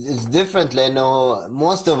it's different, لأنه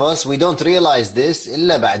most of us we don't realize this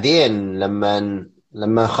إلا بعدين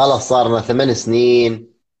لما خلص صارنا 8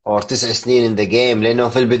 سنين or 9 سنين in the game, لأنه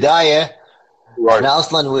في البداية احنا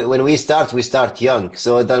أصلا when we start young, so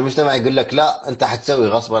إذا المجتمع يقول لك لا أنت حتسوي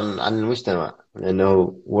غصبا عن المجتمع,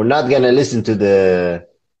 لأنه we're not gonna listen to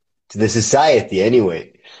the society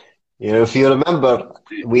anyway. If you remember,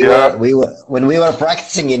 when we were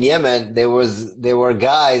practicing in Yemen, there were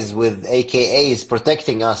guys with AKAs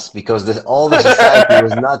protecting us because all the society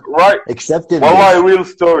was not accepting this. Wallahi, real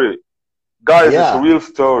story, guys. It's a real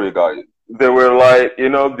story, guys. They were like,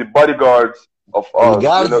 the bodyguards of us.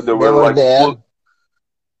 They were like there.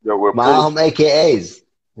 They were معاهم AKAs.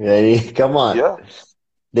 Come on. Yeah.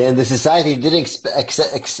 Then the society didn't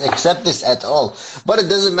accept this at all. But it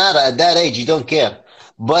doesn't matter. At that age, you don't care.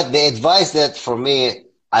 But the advice that for me,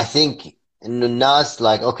 I think إنه الناس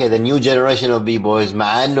like, okay, the new generation of b-boys,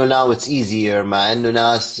 مع إنه now it's easier, مع إنه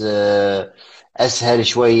ناس أسهل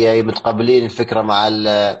شوية متقبلين الفكرة مع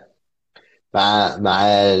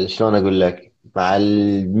شلون أقول لك, مع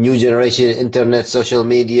new generation internet, social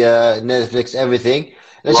media, Netflix, everything.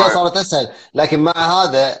 الأشياء صارت أسهل. لكن مع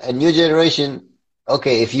هذا a new generation,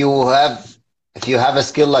 okay, if you have a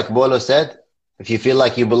skill like Bolo said, if you feel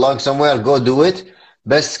like you belong somewhere, go do it.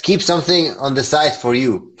 But keep something on the side for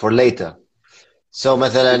you for later. So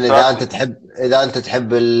مثلا إذا أنت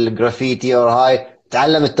تحب الجرافيتي أو هاي,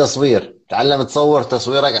 تعلم التصوير, تعلم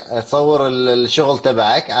تصور الشغل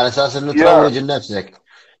تبعك على أساس إنه تروج لنفسك.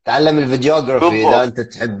 تعلم الفيديوغرافي إذا أنت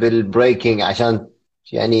تحب البريكنج, عشان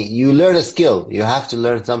يعني you learn a skill. You have to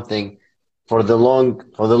learn something for the long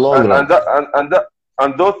run.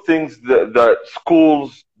 And those things that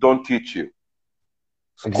schools don't teach you.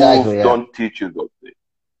 Schools don't teach you those things.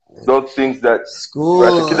 Those things that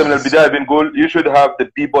عشان كده من البداية بنقول you should have the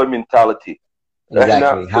b-boy mentality.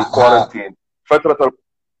 احنا في الكورنتين فترة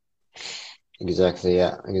exactly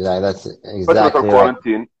that's exactly فترة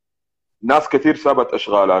الكورنتين ناس كثير سابت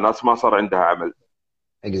أشغالها, ناس ما صار عندها عمل.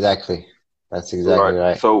 Exactly. That's exactly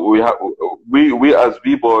right. So we as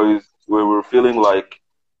b-boys, we were feeling like,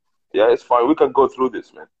 yeah, it's fine, we can go through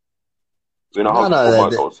this, man. We know how to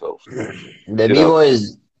promote ourselves. The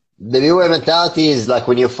b-boy mentality is like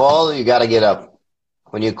when you fall, you gotta get up.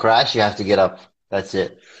 When you crash, you have to get up. That's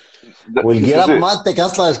it. والجيت اب مالتك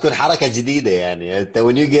اصلا تكون حركه جديده, يعني انت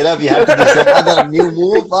when you get up you have to do some other new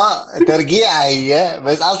move. ترقيعه هي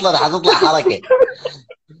بس اصلا حتطلع حركه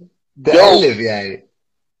تألف يعني.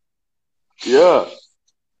 Yeah.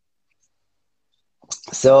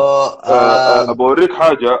 So أبوريك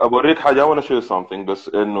حاجة. I want to show you something, بس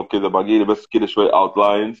إنه كذا باقي لي بس كذا شوي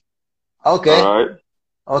outlines. Okay. Alright.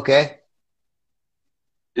 Okay.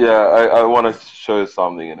 Yeah, I want to show you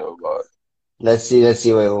something, about. Let's see.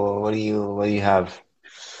 What do you have?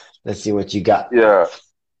 Let's see what you got. Yeah.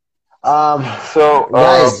 So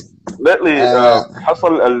guys, lately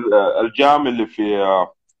حصل الجام اللي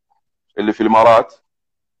في الإمارات.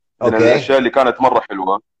 من الأشياء اللي كانت مرة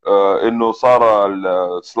حلوة إنه صار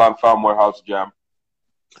السلام فام وير هاوس جام.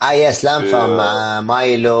 yes, سلام فام مع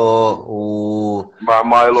مايلو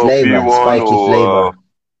B1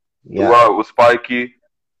 وسبايكي. سبايكي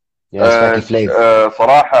فليفر.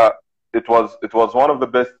 صراحة it was one of the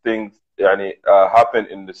best things يعني happen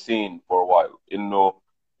in the scene for a while إنه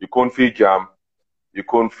يكون في جام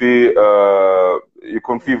يكون في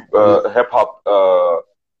هيب هوب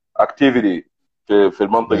activity في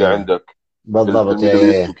المنطقة عندك في بالضبط. الميدل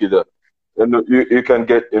ايست وكذا انه you can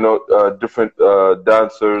get different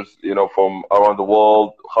dancers from around the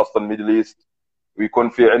world خاصة الميدل ايست ويكون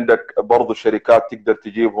في عندك برضه شركات تقدر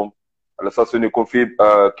تجيبهم على اساس انه يكون في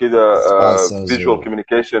كذا visual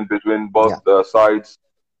communication between both sides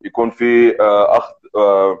يكون في اخذ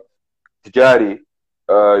تجاري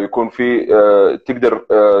يكون في تقدر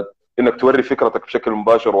انك توري فكرتك بشكل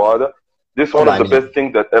مباشر وهذا this one of the best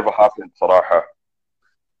thing that ever happened صراحة.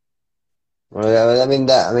 I mean,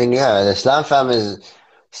 yeah, the Islam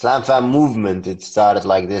Fam movement. It started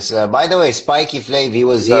like this. By the way, Spiky Flav, he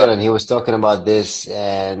was here and he was talking about this,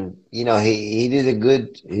 and he did a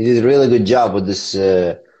really good job with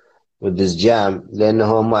this jam.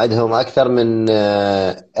 لأنهم عندهم أكثر من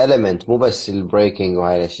element مو بس البريكنج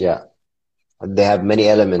وهاي الأشياء. They have many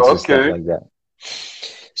elements and stuff like that.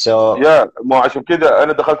 So yeah, مو عشان كده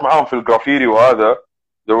أنا دخلت معاهم في الجرافيتي وهذا.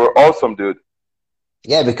 They were awesome, dude.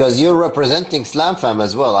 Yeah, because you're representing Slam Fam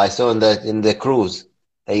as well. I saw in the cruise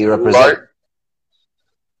that you represent.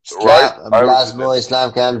 Right. Blast Boy,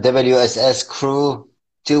 Slam Fam, WSS Crew,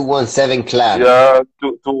 217 Clan. Yeah,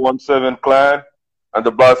 217 Clan and the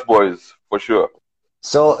Blast Boys for sure.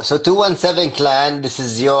 So 217 Clan, this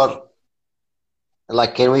is your,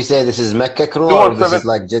 like, can we say this is Mecca Crew or this is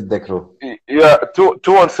like Jeddah Crew? Yeah,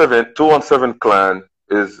 217 Clan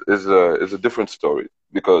is a different story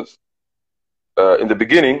because in the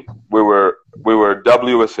beginning we were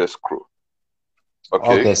WSS Crew.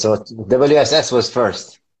 Okay, so WSS was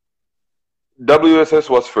first. WSS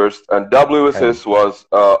was first, and WSS was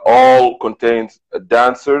all contains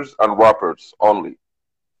dancers and rappers only.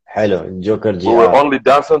 Hello, Joker GR. We were only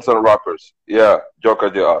dancers and rappers. Yeah, Joker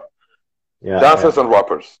GR. Yeah, dancers and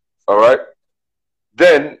rappers. All right.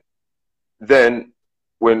 Then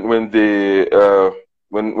when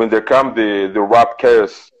there come the rap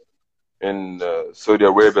chaos in Saudi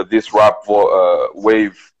Arabia, this rap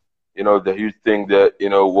wave, the huge thing that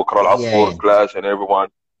Wakra al-Asfur Clash and everyone.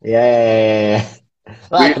 Yeah.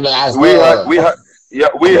 We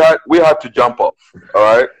had to jump off. All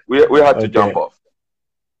right, we had to jump off.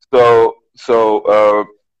 So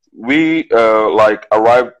we like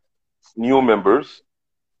arrived new members.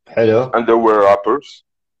 Hello. And there were rappers,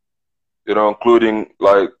 including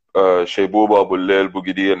like Shaybuba, Bullel,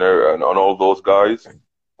 Bugidi, and all those guys.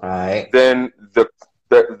 All right. Then the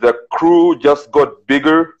crew just got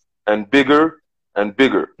bigger and bigger and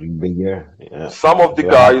bigger. Bigger, yeah. Some of the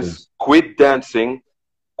guys quit dancing,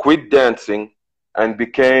 and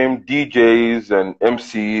became DJs and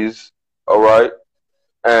MCs. All right,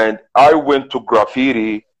 and I went to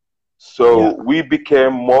graffiti, so we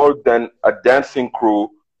became more than a dancing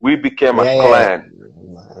crew. We became a clan,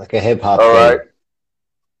 like a hip hop. All right.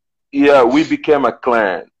 Yeah, we became a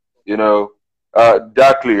clan.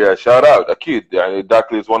 Dakli, shout out, Akid.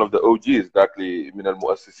 Dakli is one of the OGs. Dakli min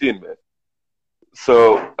al-muassisin, man.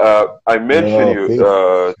 So I mentioned you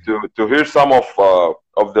to hear some of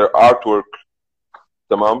their artwork.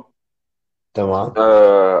 Tamam.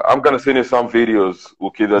 I'm gonna send you some videos.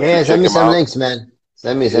 Yeah, send me some links, man.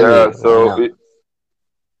 Send me. Yeah. So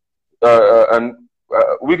and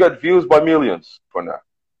we got views by millions for now.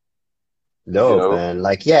 Dope, man.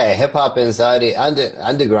 Like, hip hop in Saudi,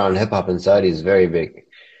 underground hip hop in Saudi is very big.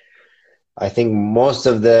 I think most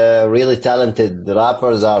of the really talented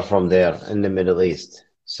rappers are from there in the Middle East.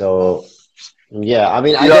 So, I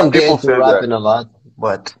mean, I don't get into rapping a lot,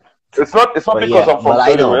 but it's not because I'm from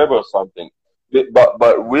Saudi Arabia or something.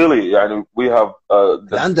 But really, we have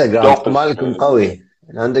the underground مالكم قوي.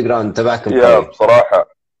 Underground تبعكم قوي. بصراحة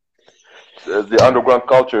the underground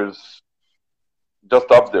culture is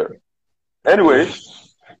just up there. Anyway,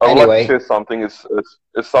 I would like to say something.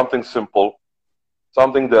 It's something simple.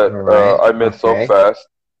 Something that I met so fast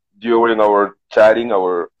during our chatting,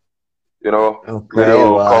 our little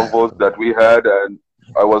convos that we had, and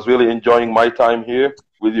I was really enjoying my time here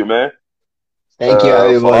with you, man. Thank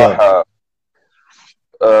you, صراحة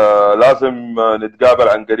لازم نتقابل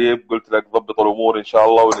عن قريب. قلت لك ضبط الأمور إن شاء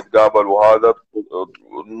الله ونتقابل وهذا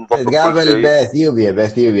نتقابل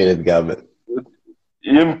بأثيوبيا نتقابل.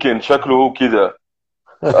 يمكن شكله هو كذا.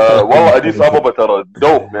 والله أديس أبابا ترى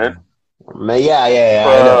دوب man.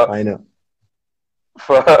 I know.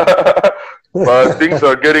 But things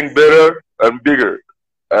are getting better and bigger.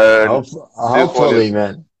 And hopefully,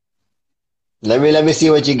 man. Let me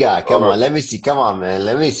see what you got. Come on, let me see. Come on, man.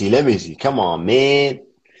 Let me see. Come on, man.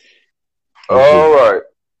 All right.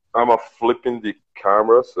 I'm flipping the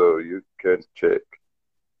camera so you can check.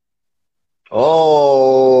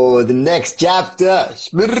 Oh, the next chapter.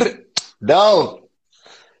 Shmrr. Dope.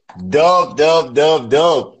 Dope, dope, dope,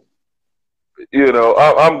 dope. You know,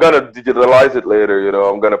 I'm gonna digitalize it later. You know,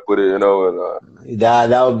 I'm gonna put it. You know, and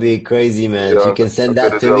That would be crazy, man. If you yeah, can I'm send gonna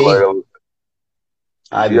that to do me, like,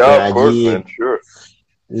 بيكون yeah, of course, man, عجيب. sure.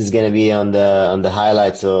 This is gonna be on the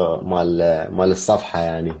highlights مال الصفحة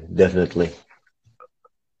يعني definitely.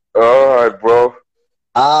 All right, bro.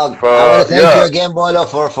 I want to thank you Yeah, again, Bolo,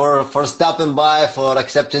 for stopping by, for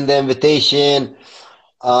accepting the invitation.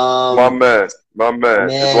 my man.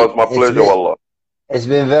 It Man, was my pleasure, wallah. it's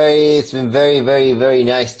been very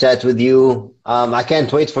nice chat with you. I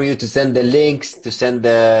can't wait for you to send the links, to send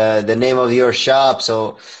the name of your shop,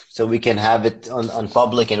 so we can have it on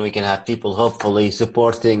public and we can have people hopefully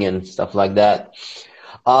supporting and stuff like that.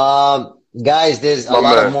 Guys, there's a My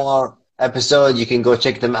lot of man. more episodes. You can go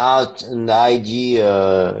check them out in the IG.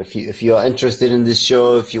 If you are interested in this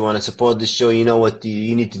show, if you want to support this show, you know what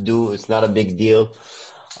you need to do. It's not a big deal.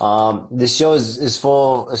 This show is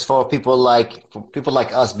for people like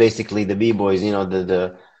us, basically the b-boys. You know,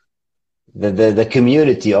 the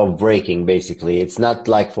community of breaking. Basically, it's not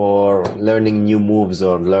like for learning new moves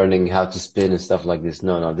or learning how to spin and stuff like this.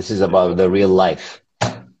 No. This is about the real life,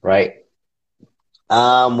 right?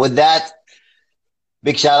 With that,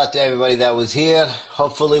 big shout out to everybody that was here.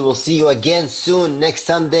 Hopefully, we'll see you again soon. Next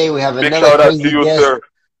Sunday, we have Big another shout out to crazy you, guest. sir.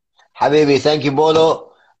 Habibi, thank you,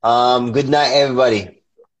 Bolo. Good night, everybody.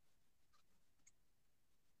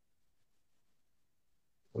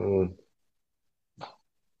 Mm.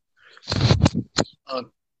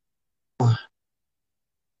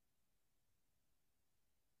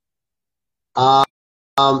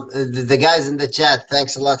 The guys in the chat,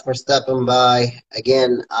 thanks a lot for stopping by.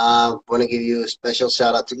 Again, want to give you a special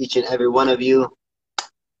shout out to each and every one of you.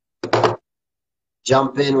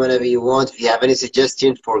 Jump in whenever you want. If you have any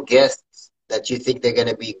suggestions for guests that you think they're going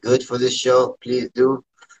to be good for this show, please do.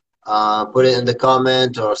 Put it in the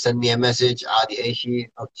comment or send me a message. Adi Aishi,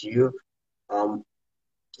 up to you. Um,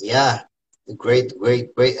 yeah, great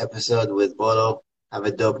episode with Bolo. Have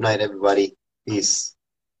a dope night, everybody. Peace.